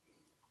 here's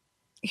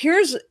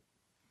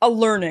a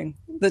learning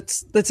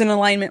that's in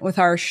alignment with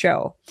our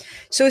show.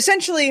 So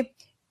essentially,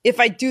 if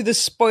I do the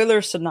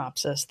spoiler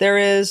synopsis, there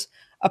is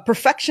a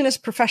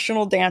perfectionist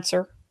professional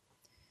dancer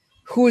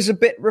who is a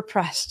bit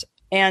repressed,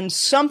 and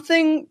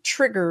something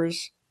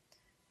triggers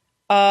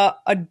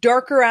a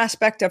darker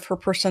aspect of her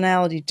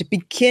personality to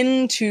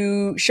begin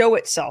to show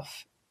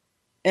itself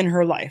in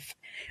her life,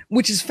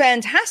 which is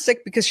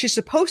fantastic because she's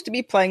supposed to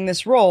be playing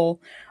this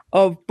role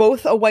of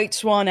both a white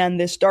swan and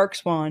this dark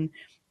swan,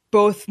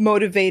 both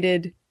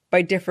motivated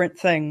by different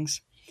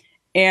things.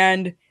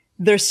 And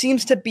there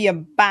seems to be a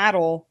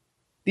battle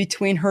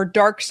between her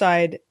dark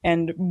side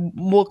and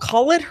we'll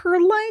call it her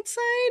light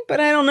side,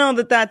 but I don't know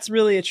that that's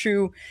really a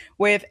true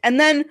way of, and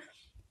then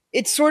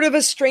it's sort of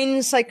a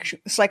strange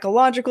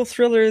psychological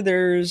thriller.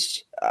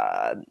 There's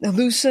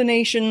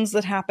hallucinations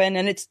that happen,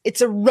 and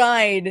it's a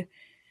ride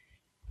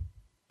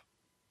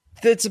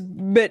that's a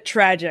bit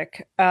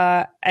tragic.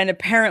 And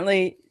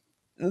apparently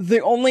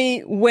the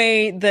only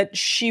way that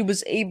she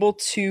was able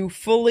to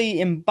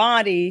fully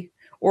embody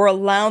or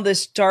allow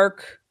this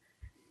dark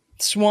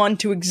swan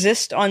to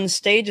exist on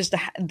stage is to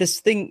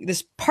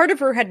this part of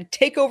her had to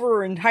take over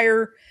her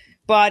entire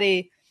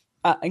body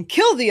and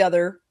kill the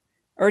other,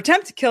 or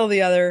attempt to kill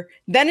the other.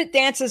 Then it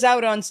dances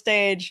out on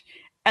stage,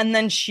 and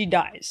then she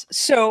dies.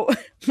 So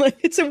like,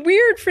 it's a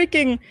weird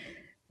freaking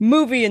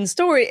movie and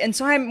story. And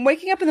so I'm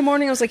waking up in the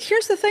morning, I was like,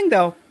 here's the thing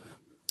though.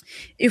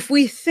 If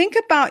we think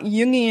about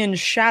Jungian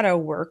shadow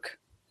work,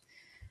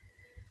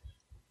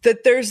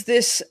 that there's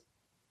this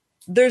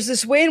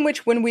way in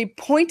which when we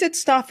point at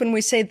stuff and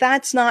we say,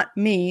 that's not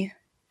me,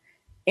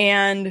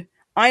 and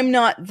I'm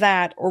not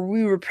that, or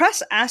we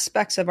repress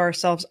aspects of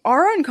ourselves,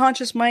 our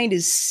unconscious mind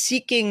is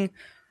seeking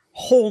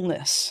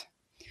wholeness.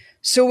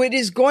 So it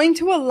is going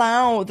to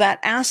allow that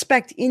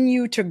aspect in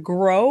you to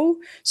grow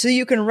so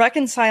you can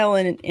reconcile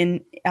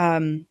and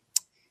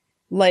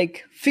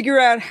like figure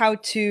out how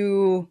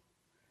to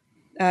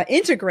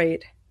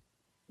integrate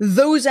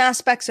those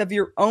aspects of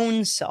your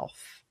own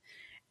self.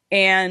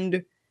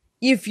 And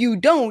if you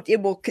don't,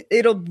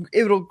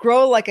 it'll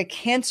grow like a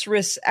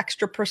cancerous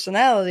extra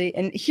personality.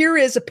 And here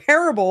is a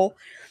parable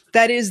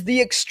that is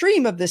the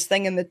extreme of this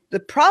thing. And the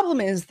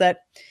problem is that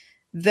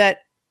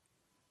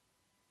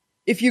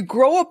if you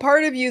grow a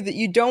part of you that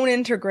you don't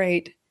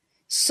integrate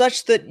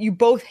such that you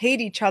both hate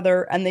each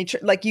other, and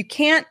like you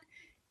can't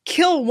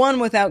kill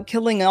one without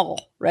killing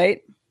all,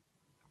 right?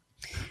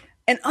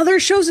 And other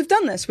shows have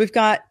done this. We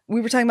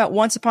were talking about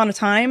Once Upon a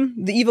Time.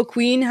 The Evil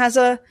Queen has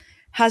a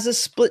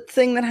split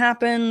thing that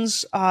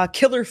happens.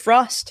 Killer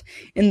Frost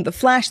in The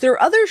Flash. There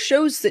are other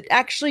shows that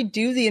actually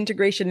do the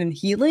integration and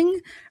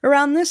healing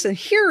around this. And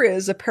here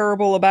is a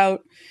parable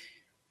about,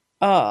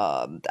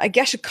 I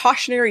guess, a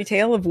cautionary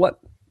tale of what,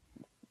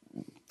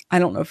 I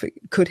don't know if it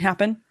could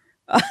happen.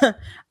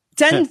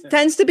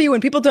 Tends to be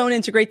when people don't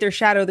integrate their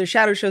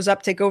shadow shows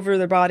up, take over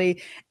their body,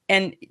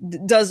 and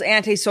does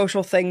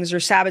antisocial things or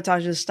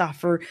sabotages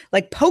stuff or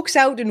like pokes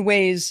out in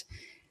ways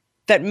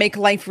that make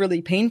life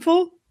really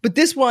painful. But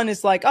this one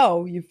is like,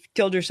 oh, you've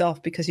killed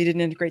yourself because you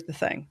didn't integrate the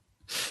thing.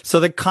 So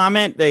the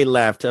comment they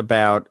left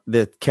about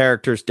the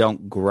characters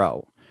don't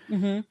grow.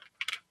 Mm-hmm.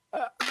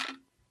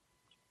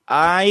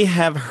 I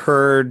have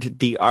heard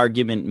the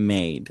argument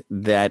made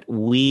that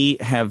we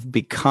have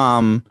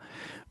become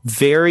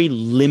very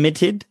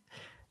limited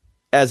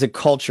as a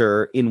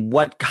culture in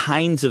what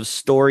kinds of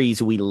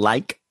stories we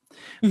like,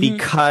 mm-hmm.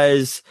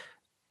 because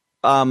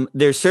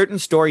there's certain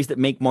stories that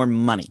make more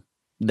money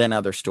than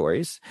other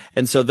stories.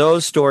 And so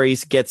those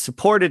stories get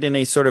supported in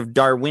a sort of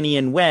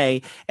Darwinian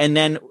way. And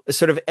then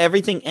sort of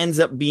everything ends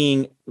up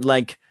being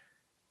like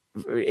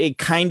a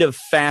kind of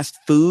fast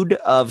food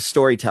of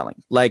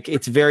storytelling. Like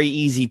it's very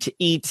easy to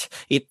eat.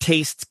 It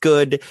tastes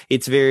good.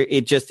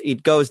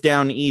 It goes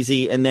down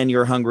easy. And then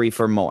you're hungry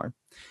for more.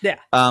 Yeah.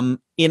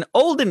 In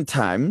olden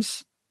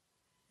times,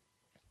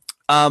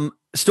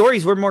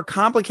 stories were more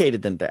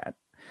complicated than that.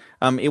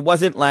 It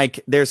wasn't like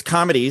there's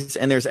comedies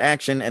and there's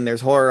action and there's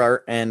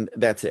horror and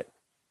that's it.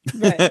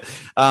 Right.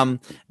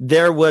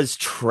 There was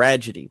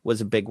tragedy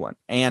was a big one.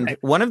 And right.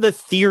 One of the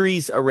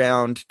theories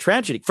around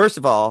tragedy, first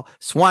of all,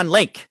 Swan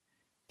Lake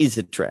is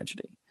a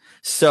tragedy.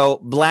 So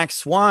Black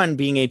Swan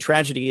being a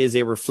tragedy is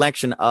a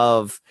reflection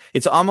of,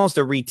 it's almost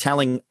a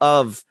retelling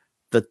of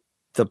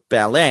the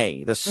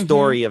ballet, the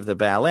story mm-hmm. of the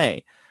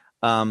ballet.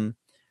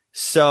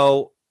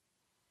 So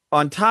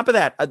on top of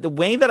that, the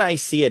way that I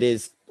see it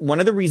is,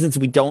 one of the reasons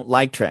we don't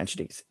like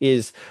tragedies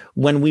is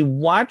when we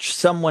watch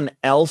someone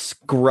else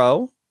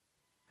grow,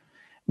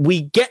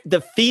 we get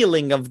the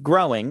feeling of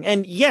growing.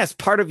 And yes,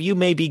 part of you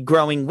may be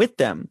growing with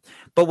them.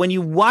 But when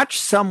you watch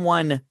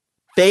someone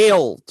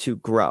fail to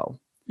grow,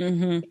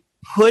 it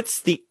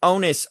puts the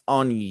onus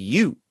on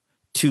you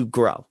to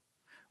grow.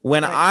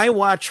 When I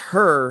watch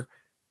her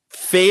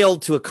fail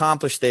to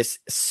accomplish this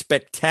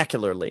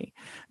spectacularly,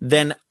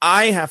 then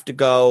I have to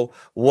go,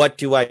 what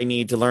do I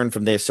need to learn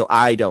from this so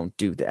I don't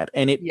do that?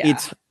 And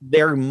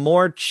they're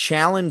more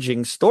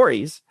challenging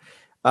stories.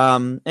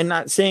 And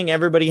not saying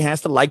everybody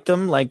has to like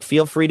them. Like,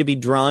 feel free to be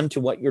drawn to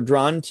what you're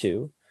drawn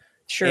to.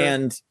 Sure.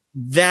 And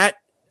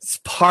that's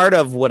part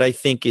of what I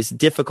think is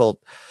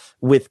difficult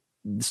with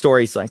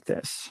stories like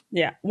this.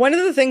 Yeah. One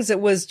of the things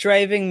that was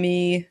driving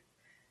me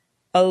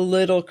a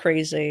little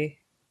crazy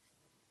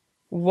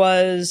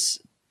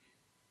was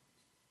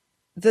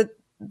that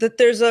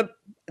there's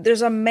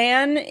a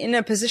man in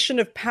a position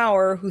of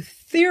power who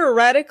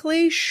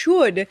theoretically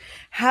should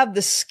have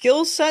the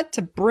skill set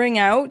to bring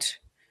out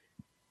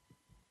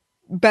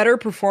better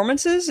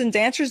performances in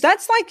dancers.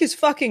 That's like his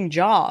fucking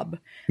job.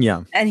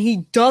 Yeah. And he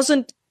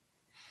doesn't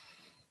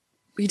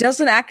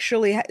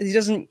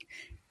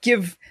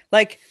give,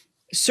 like,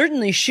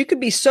 certainly she could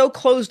be so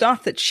closed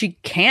off that she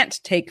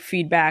can't take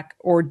feedback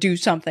or do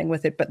something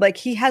with it. But like,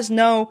 he has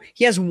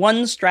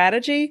one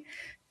strategy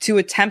to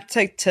attempt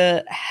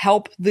to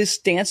help this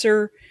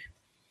dancer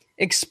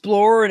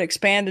explore and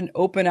expand and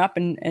open up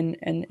and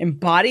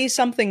embody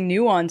something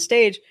new on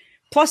stage.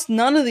 Plus,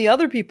 none of the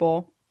other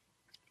people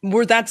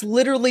where that's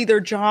literally their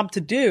job to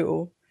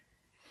do.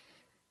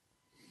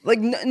 Like,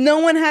 no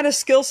one had a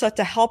skill set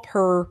to help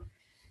her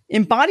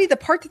embody the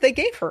part that they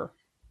gave her,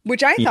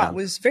 which I thought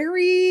was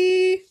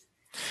very,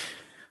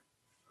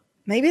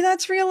 maybe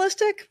that's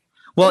realistic.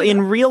 Well,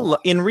 in real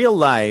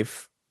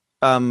life,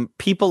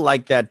 people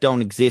like that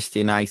don't exist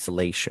in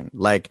isolation.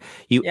 Like,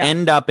 you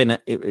end up in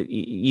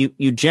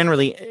you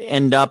generally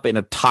end up in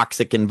a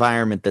toxic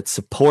environment that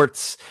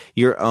supports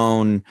your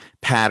own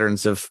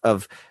patterns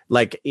of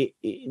like,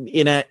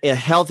 in a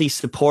healthy,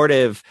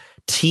 supportive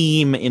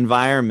team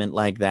environment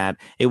like that.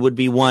 It would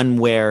be one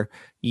where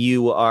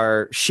you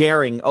are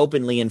sharing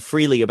openly and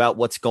freely about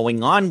what's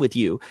going on with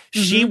you.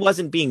 She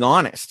wasn't being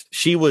honest.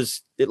 She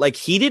was like,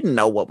 he didn't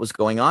know what was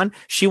going on.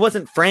 She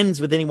wasn't friends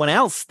with anyone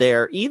else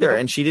there either.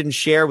 And she didn't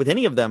share with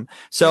any of them.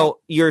 So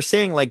you're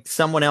saying like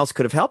someone else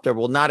could have helped her.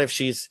 Well, not if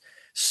she's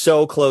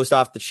so closed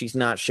off that she's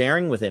not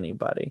sharing with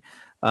anybody.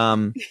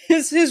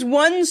 His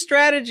one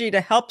strategy to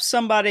help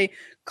somebody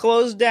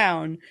close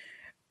down,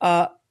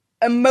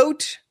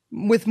 emote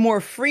with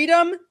more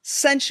freedom,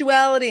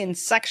 sensuality, and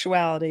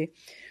sexuality,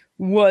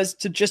 was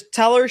to just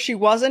tell her she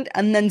wasn't,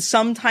 and then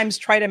sometimes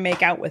try to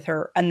make out with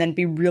her and then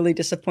be really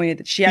disappointed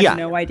that she had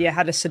no idea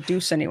how to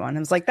seduce anyone. I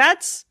was like,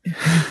 that's...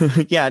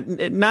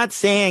 not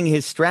saying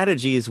his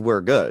strategies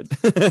were good.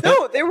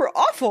 No, they were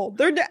awful.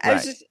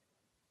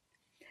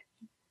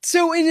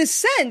 So in a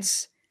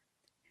sense,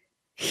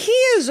 he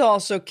is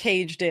also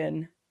caged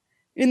in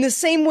the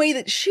same way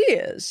that she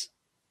is.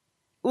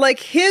 Like,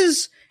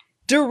 his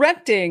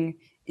directing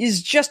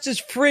is just as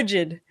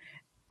frigid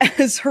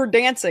as her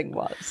dancing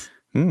was.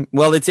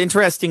 Well, it's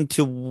interesting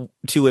to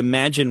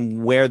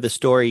imagine where the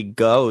story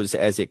goes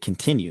as it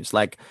continues.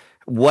 Like,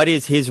 what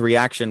is his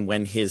reaction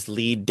when his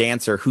lead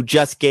dancer, who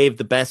just gave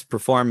the best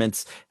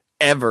performance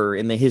ever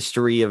in the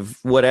history of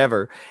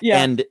whatever,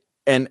 and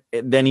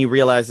then he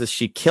realizes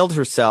she killed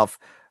herself?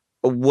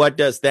 What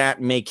does that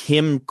make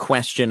him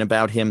question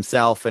about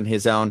himself and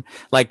his own?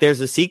 Like,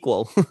 there's a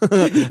sequel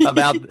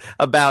about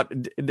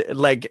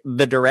like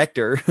the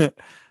director.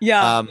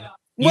 Yeah.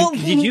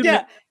 Did you?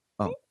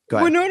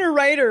 Winona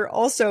Ryder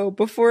also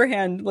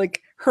beforehand,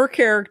 like, her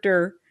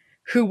character,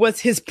 who was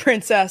his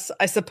princess,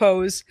 I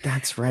suppose.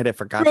 That's right. I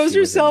forgot. Throws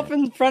herself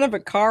in front of a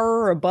car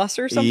or a bus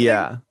or something.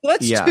 Yeah.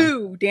 That's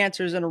two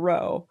dancers in a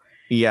row.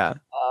 Yeah.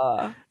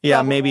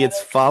 Maybe it's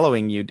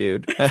following you,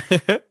 dude.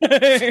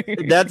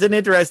 That's an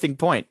interesting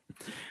point.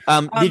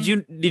 Did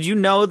you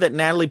know that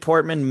Natalie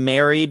Portman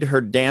married her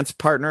dance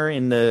partner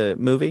in the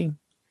movie?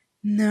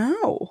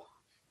 No.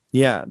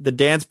 Yeah. The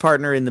dance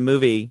partner in the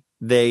movie,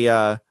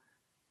 they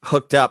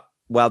hooked up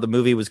while the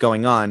movie was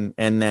going on,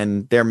 and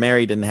then they're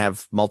married and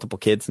have multiple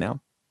kids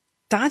now.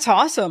 That's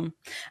awesome.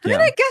 I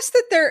mean, I guess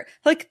that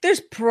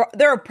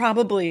there are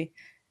probably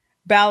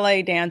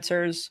ballet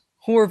dancers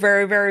who are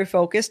very, very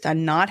focused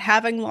on not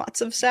having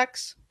lots of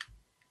sex.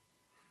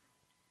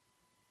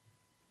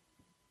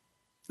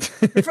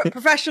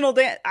 Professional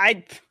dance,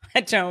 I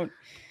don't.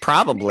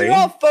 Probably. They're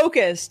all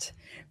focused,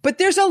 but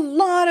there's a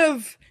lot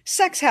of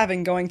sex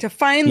having going to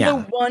find the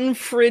one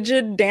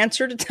frigid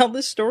dancer to tell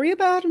this story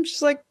about. I'm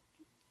just like,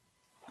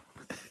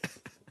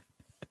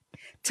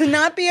 to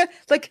not be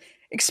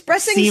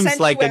expressing seems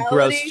sensuality, like a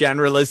gross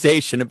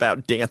generalization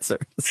about dancers.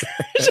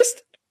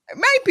 Just, it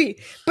might be,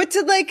 but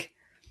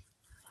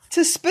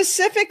to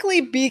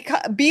specifically be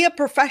a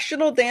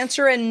professional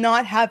dancer and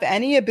not have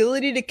any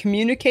ability to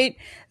communicate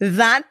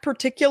that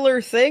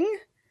particular thing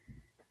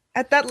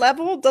at that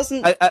level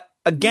doesn't.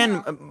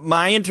 again,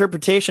 my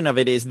interpretation of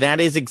it is that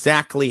is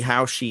exactly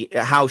how she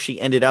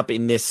ended up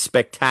in this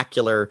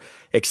spectacular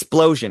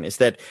explosion, is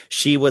that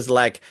she was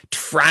like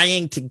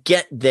trying to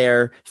get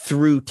there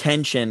through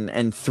tension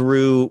and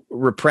through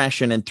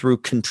repression and through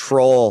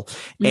control.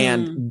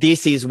 And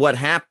this is what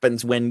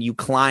happens when you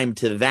climb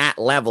to that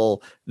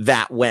level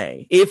that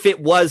way, if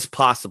it was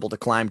possible to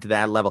climb to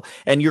that level.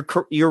 And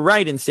you're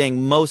right in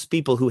saying most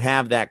people who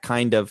have that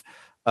kind of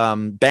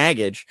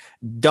baggage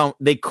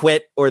they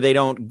quit, or they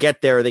don't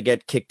get there, or they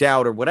get kicked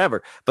out or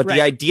whatever. But the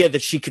idea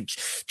that she could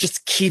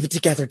just keep it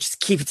together,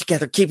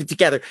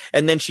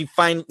 and then she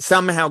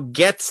somehow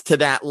gets to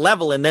that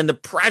level, and then the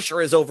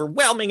pressure is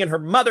overwhelming, and her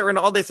mother and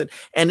all this,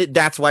 and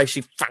that's why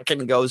she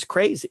fucking goes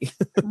crazy.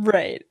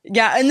 Right.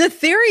 Yeah. And the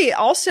theory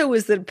also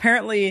is that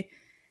apparently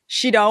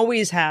she'd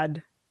always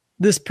had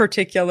this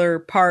particular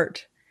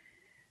part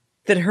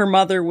that her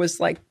mother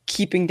was like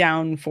keeping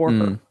down for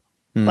her.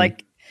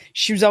 Like,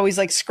 she was always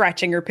like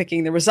scratching or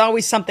picking. There was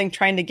always something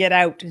trying to get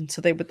out. And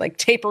so they would like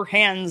tape her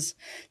hands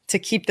to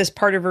keep this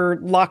part of her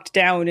locked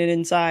down and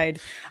inside.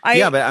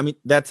 But I mean,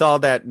 that's all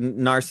that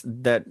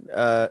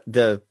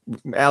the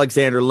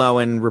Alexander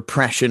Lowen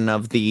repression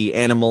of the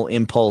animal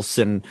impulse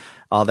and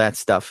all that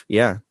stuff.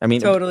 Yeah. I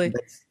mean, totally.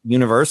 That's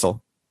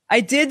universal. I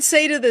did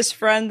say to this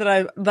friend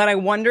that I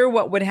wonder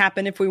what would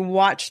happen if we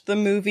watched the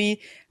movie,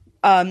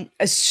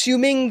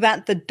 assuming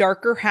that the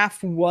darker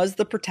half was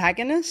the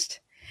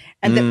protagonist.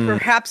 And that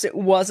perhaps it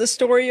was a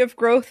story of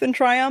growth and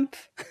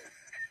triumph.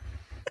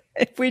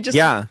 If we just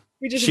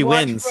she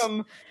wins.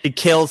 She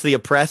kills the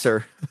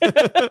oppressor.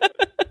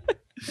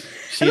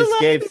 She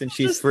escapes and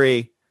she's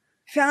free.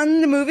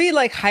 Found the movie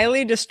like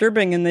highly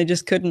disturbing, and they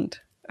just couldn't.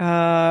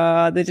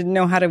 They didn't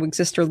know how to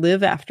exist or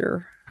live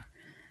after.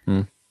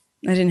 I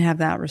didn't have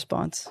that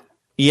response.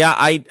 Yeah,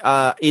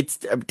 it's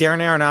Darren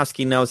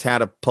Aronofsky knows how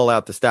to pull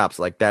out the stops.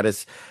 Like, that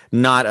is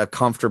not a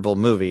comfortable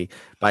movie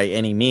by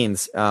any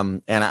means.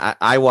 And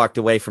I walked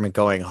away from it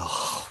going,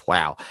 oh,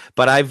 wow.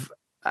 But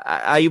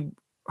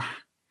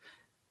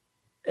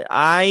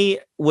I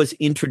was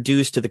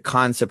introduced to the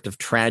concept of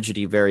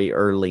tragedy very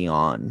early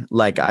on.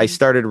 Like, I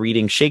started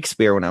reading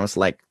Shakespeare when I was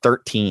like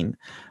 13.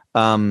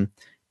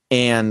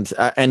 And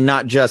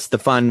not just the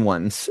fun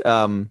ones,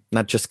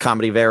 not just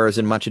Comedy of Errors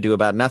and Much Ado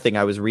About Nothing.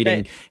 I was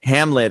reading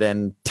Hamlet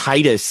and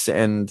Titus,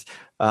 and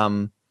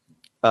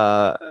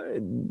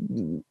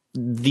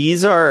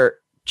these are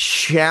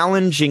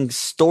challenging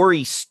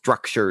story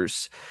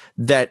structures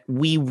that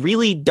we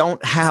really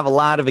don't have a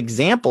lot of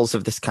examples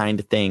of this kind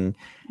of thing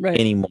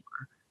anymore.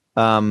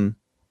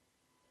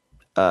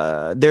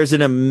 There's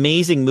an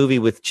amazing movie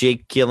with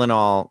Jake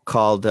Gyllenhaal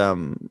called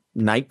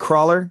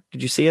Nightcrawler.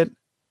 Did you see it?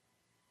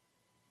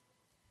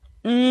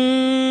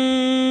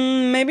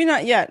 Maybe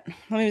not yet.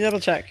 Let me double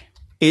check.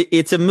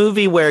 It's a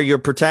movie where your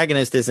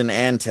protagonist is an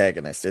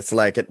antagonist. It's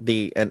like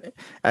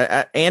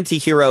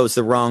anti-hero is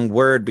the wrong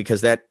word, because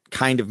that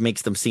kind of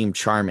makes them seem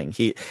charming.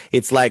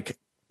 It's like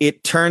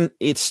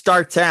it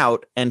starts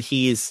out and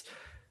he's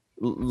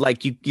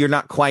like, you're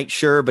not quite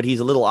sure, but he's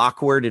a little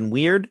awkward and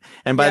weird.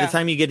 And by the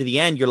time you get to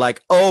the end, you're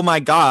like, oh my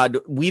God,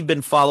 we've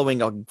been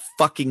following a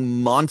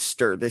fucking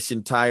monster this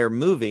entire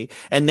movie.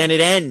 And then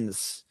it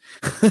ends.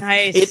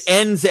 Nice. It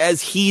ends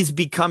as he's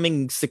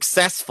becoming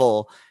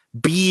successful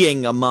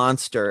being a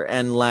monster.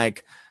 And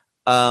like,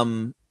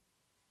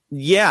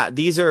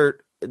 these are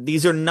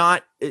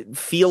not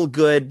feel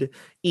good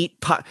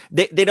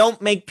they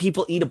don't make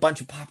people eat a bunch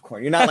of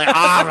popcorn. You're not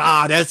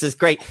like, this is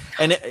great.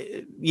 And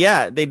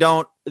they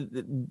don't,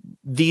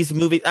 these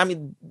movies, I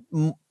mean,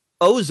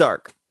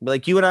 Ozark,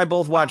 like you and I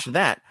both watched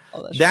that.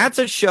 That's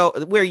a show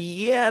where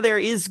there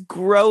is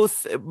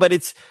growth, but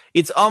it's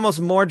almost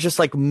more just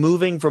like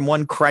moving from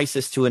one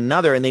crisis to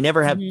another, and they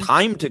never have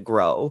time to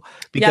grow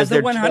because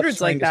the they're 100s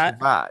like that.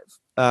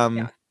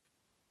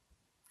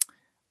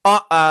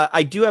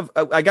 I do have.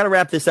 I got to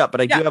wrap this up,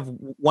 but I do have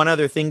one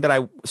other thing that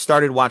I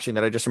started watching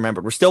that I just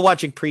remembered. We're still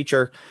watching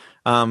Preacher,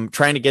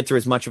 trying to get through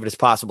as much of it as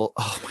possible.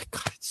 Oh my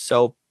God, it's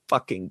so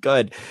fucking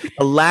good.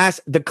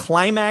 The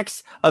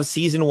climax of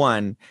season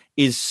 1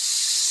 is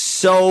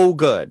so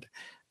good.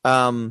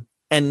 And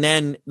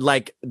then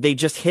like they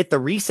just hit the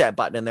reset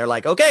button and they're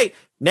like, okay,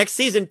 next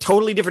season,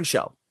 totally different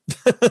show.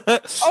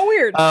 Oh,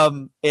 weird.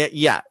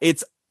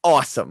 It's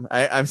awesome.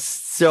 I'm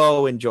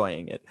so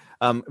enjoying it.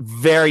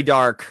 Very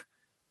dark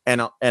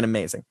and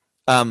amazing.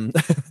 It's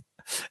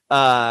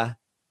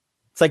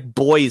like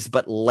Boys,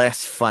 but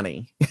less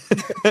funny.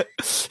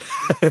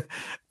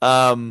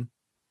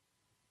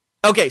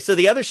 Okay. So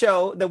the other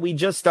show that we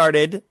just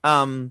started,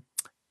 that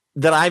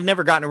I've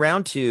never gotten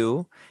around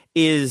to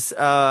is,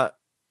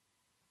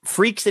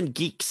 Freaks and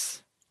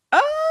Geeks.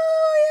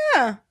 Oh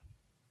yeah.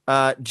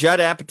 Judd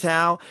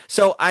Apatow.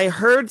 So I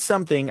heard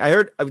something.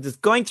 I was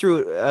going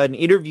through an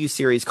interview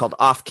series called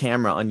Off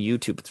Camera on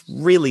YouTube. It's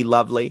really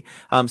lovely.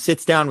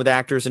 Sits down with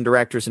actors and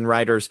directors and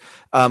writers.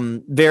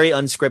 Very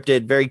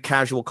unscripted, very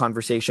casual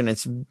conversation.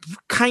 It's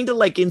kind of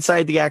like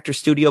inside the actor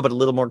studio, but a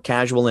little more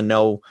casual and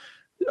no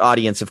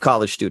audience of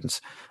college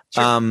students.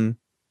 Sure.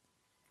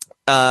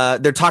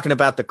 they're talking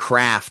about the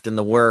craft and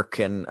the work,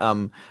 and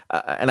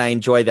I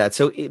enjoy that.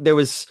 So there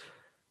was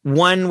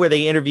one where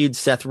they interviewed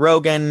Seth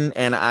Rogen,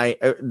 and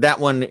that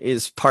one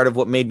is part of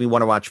what made me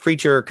want to watch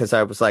Preacher, because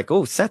I was like,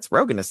 oh, Seth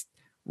Rogen is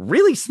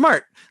really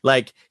smart.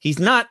 Like, he's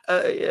not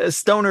a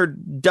stoner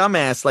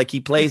dumbass like he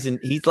plays, and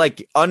he's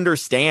like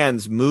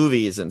understands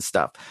movies and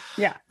stuff.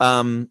 Yeah.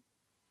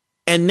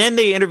 And then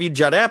they interviewed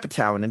Judd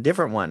Apatow in a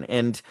different one,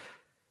 and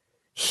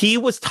he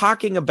was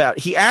talking about,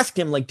 he asked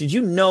him, like, did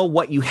you know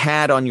what you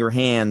had on your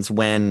hands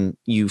when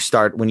you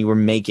were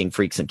making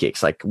Freaks and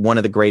Geeks, like one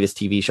of the greatest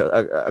TV shows,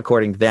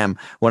 according to them,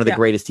 one of the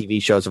greatest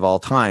TV shows of all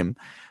time.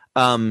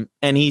 And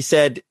he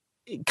said,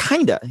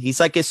 kinda. He's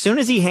like, as soon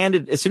as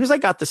I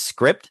got the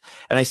script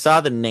and I saw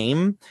the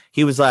name,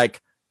 he was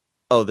like,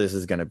 oh, this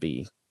is going to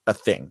be a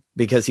thing,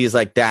 because he's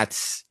like,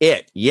 that's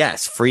it.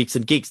 Yes. Freaks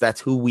and Geeks.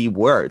 That's who we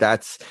were.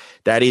 That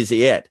is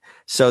it.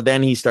 So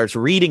then he starts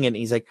reading it, and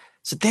he's like,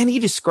 so then he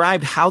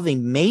described how they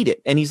made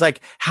it. And he's like,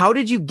 how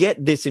did you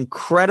get this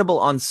incredible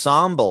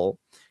ensemble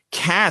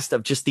cast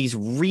of just these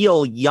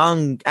real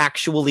young,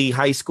 actually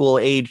high school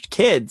aged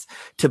kids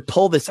to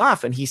pull this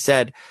off? And he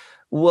said,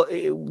 well,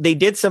 they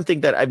did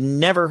something that I've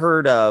never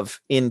heard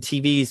of in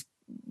TVs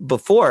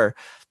before.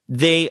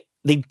 They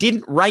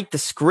didn't write the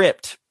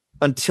script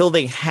until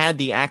they had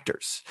the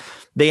actors.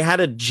 They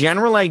had a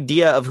general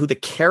idea of who the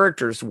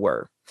characters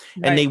were.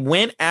 Right. And they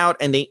went out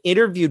and they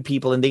interviewed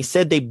people, and they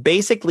said they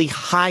basically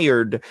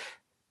hired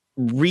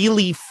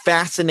really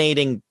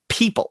fascinating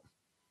people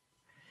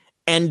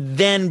and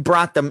then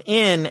brought them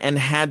in and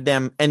had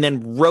them, and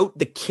then wrote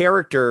the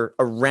character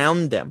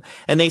around them.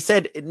 And they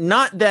said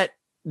not that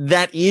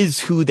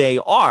is who they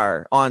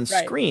are on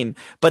screen,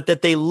 but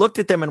that they looked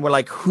at them and were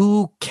like,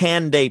 who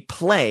can they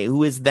play?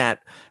 Who is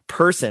that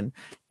person?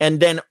 And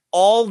then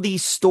all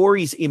these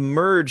stories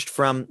emerged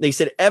from, they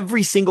said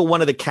every single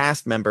one of the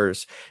cast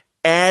members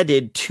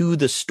added to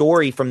the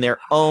story from their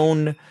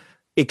own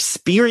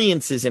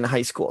experiences in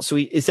high school. So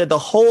he said the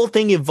whole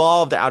thing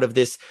evolved out of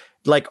this,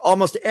 like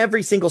almost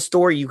every single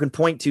story you can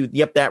point to.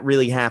 Yep, that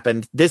really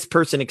happened. This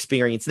person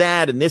experienced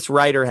that, and this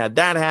writer had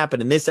that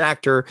happen, and this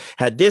actor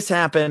had this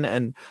happen.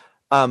 And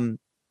after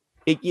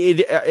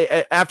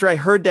I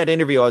heard that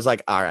interview, I was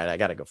like, all right, I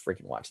got to go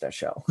freaking watch that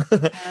show.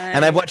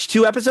 And I've watched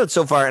 2 episodes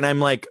so far, and I'm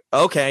like,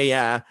 okay,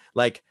 yeah,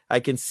 like I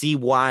can see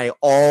why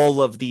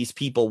all of these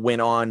people went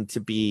on to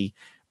be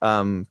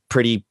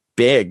pretty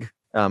big,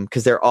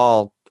 because they're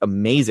all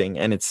amazing,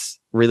 and it's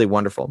really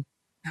wonderful.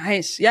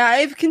 Nice. Yeah,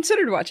 I've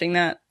considered watching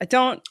that. I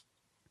don't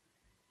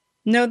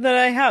know that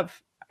I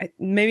have.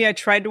 Maybe I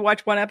tried to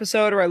watch one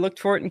episode, or I looked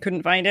for it and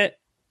couldn't find it.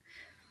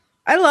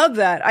 I love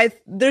that.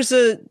 There's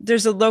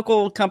a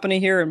local company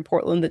here in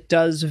Portland that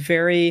does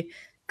very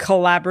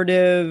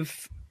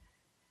collaborative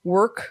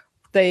work.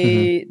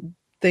 They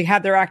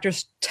have their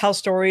actors tell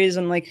stories,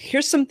 and like,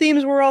 here's some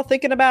themes we're all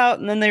thinking about,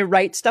 and then they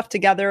write stuff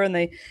together, and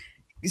they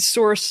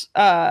source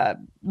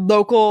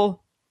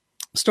local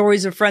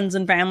stories of friends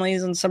and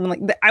families and something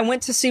like that. I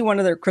went to see one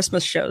of their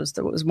Christmas shows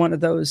that was one of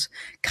those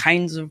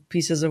kinds of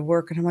pieces of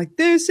work, and I'm like,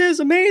 this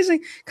is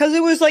amazing, because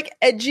it was like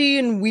edgy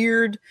and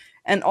weird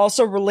and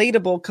also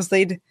relatable, because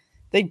they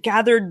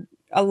gathered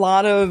a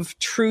lot of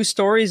true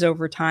stories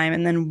over time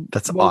and then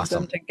wove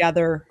them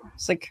together.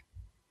 It's like,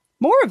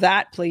 more of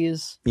that,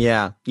 please.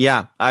 Yeah.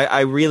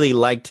 I really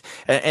liked,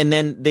 and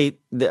then they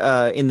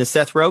in the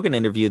Seth Rogen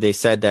interview, they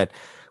said that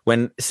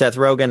when Seth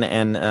Rogen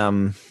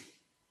and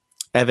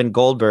Evan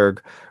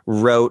Goldberg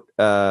wrote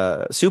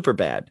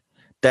Superbad,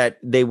 that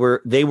they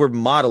were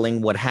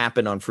modeling what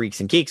happened on Freaks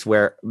and Geeks,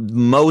 where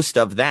most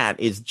of that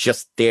is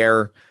just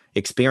their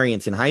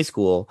experience in high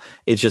school.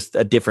 It's just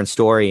a different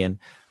story. And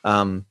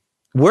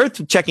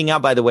worth checking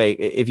out, by the way,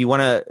 if you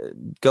want to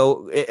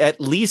go at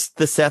least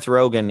the Seth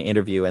Rogen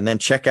interview, and then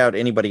check out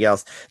anybody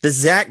else. The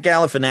Zach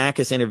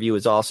Galifianakis interview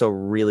is also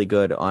really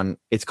good.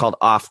 It's called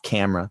Off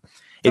Camera.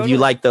 If you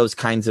like those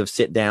kinds of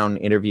sit down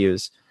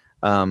interviews,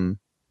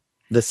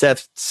 the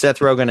Seth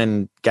Rogen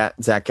and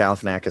Zach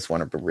Galifianakis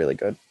one are really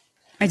good.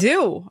 I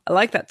do. I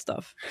like that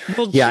stuff.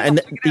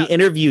 And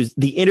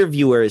the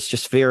interviewer is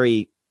just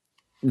very,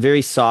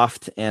 very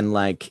soft, and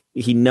like,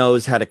 he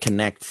knows how to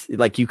connect.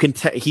 Like, you can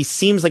he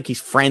seems like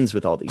he's friends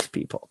with all these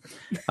people,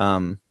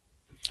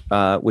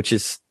 which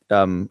is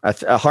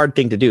a hard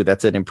thing to do.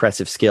 That's an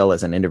impressive skill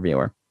as an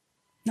interviewer.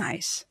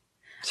 Nice.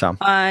 So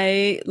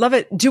I love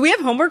it. Do we have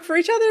homework for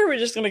each other, or we're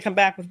just going to come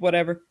back with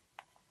whatever?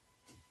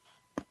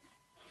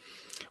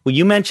 Well,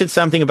 you mentioned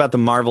something about the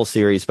Marvel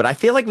series, but I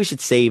feel like we should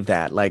save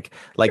that. Like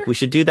sure. We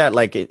should do that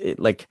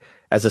like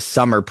as a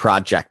summer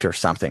project or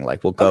something.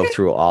 Like, we'll go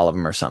through all of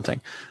them or something.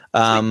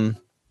 Do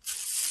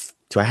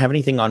I have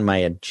anything on my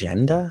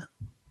agenda?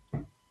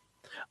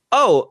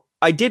 Oh,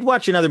 I did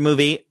watch another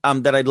movie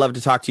that I'd love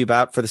to talk to you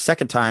about for the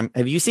second time.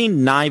 Have you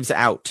seen Knives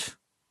Out?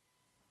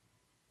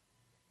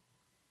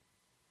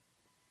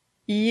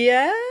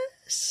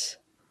 Yes.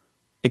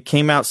 It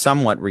came out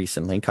somewhat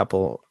recently, a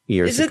couple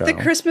years ago. Is it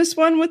the Christmas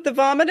one with the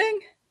vomiting?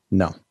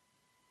 No.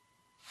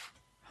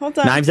 Hold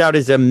on. Knives Out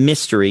is a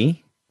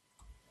mystery.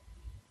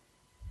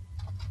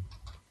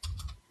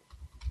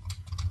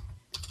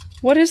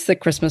 What is the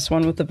Christmas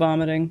one with the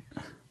vomiting?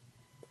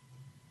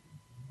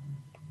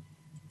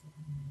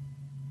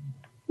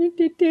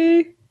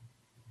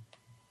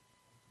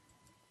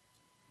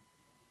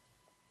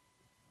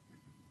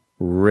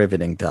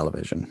 Riveting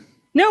television.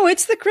 No,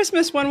 it's the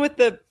Christmas one with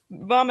the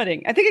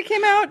vomiting. I think it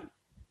came out.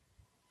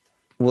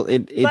 Well,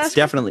 it's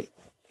definitely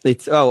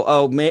it's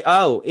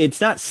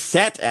it's not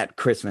set at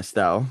Christmas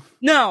though.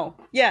 No,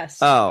 yes.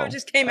 Oh, it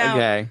just came out.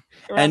 Okay.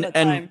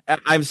 And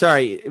I'm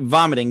sorry,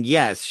 vomiting.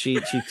 Yes, she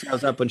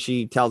tells up when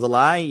she tells a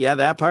lie. Yeah,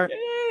 that part.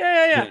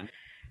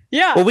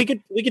 Yeah. Well, we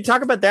could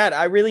talk about that.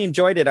 I really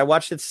enjoyed it. I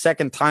watched it the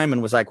second time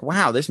and was like,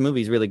 wow, this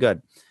movie's really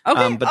good.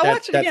 Okay, but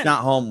that's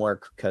not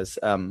homework because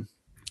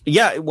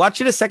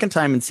watch it a second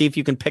time and see if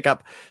you can pick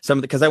up some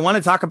of because I want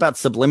to talk about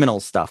subliminal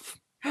stuff.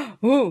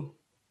 Ooh.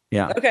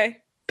 Yeah. Okay.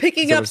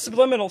 Picking up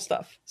subliminal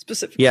stuff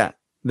specifically. Yeah,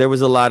 there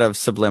was a lot of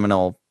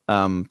subliminal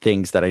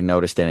things that I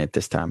noticed in it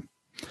this time.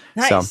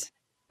 Nice. So,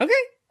 okay,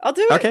 I'll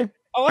do it. Okay,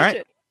 I'll watch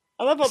it.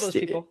 I love all those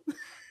people.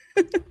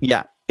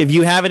 Yeah. If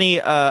you have any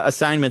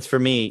assignments for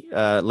me,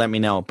 let me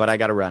know. But I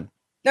got to run.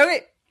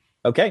 Okay.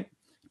 Okay.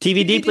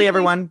 TV deeply,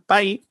 everyone.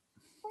 Bye.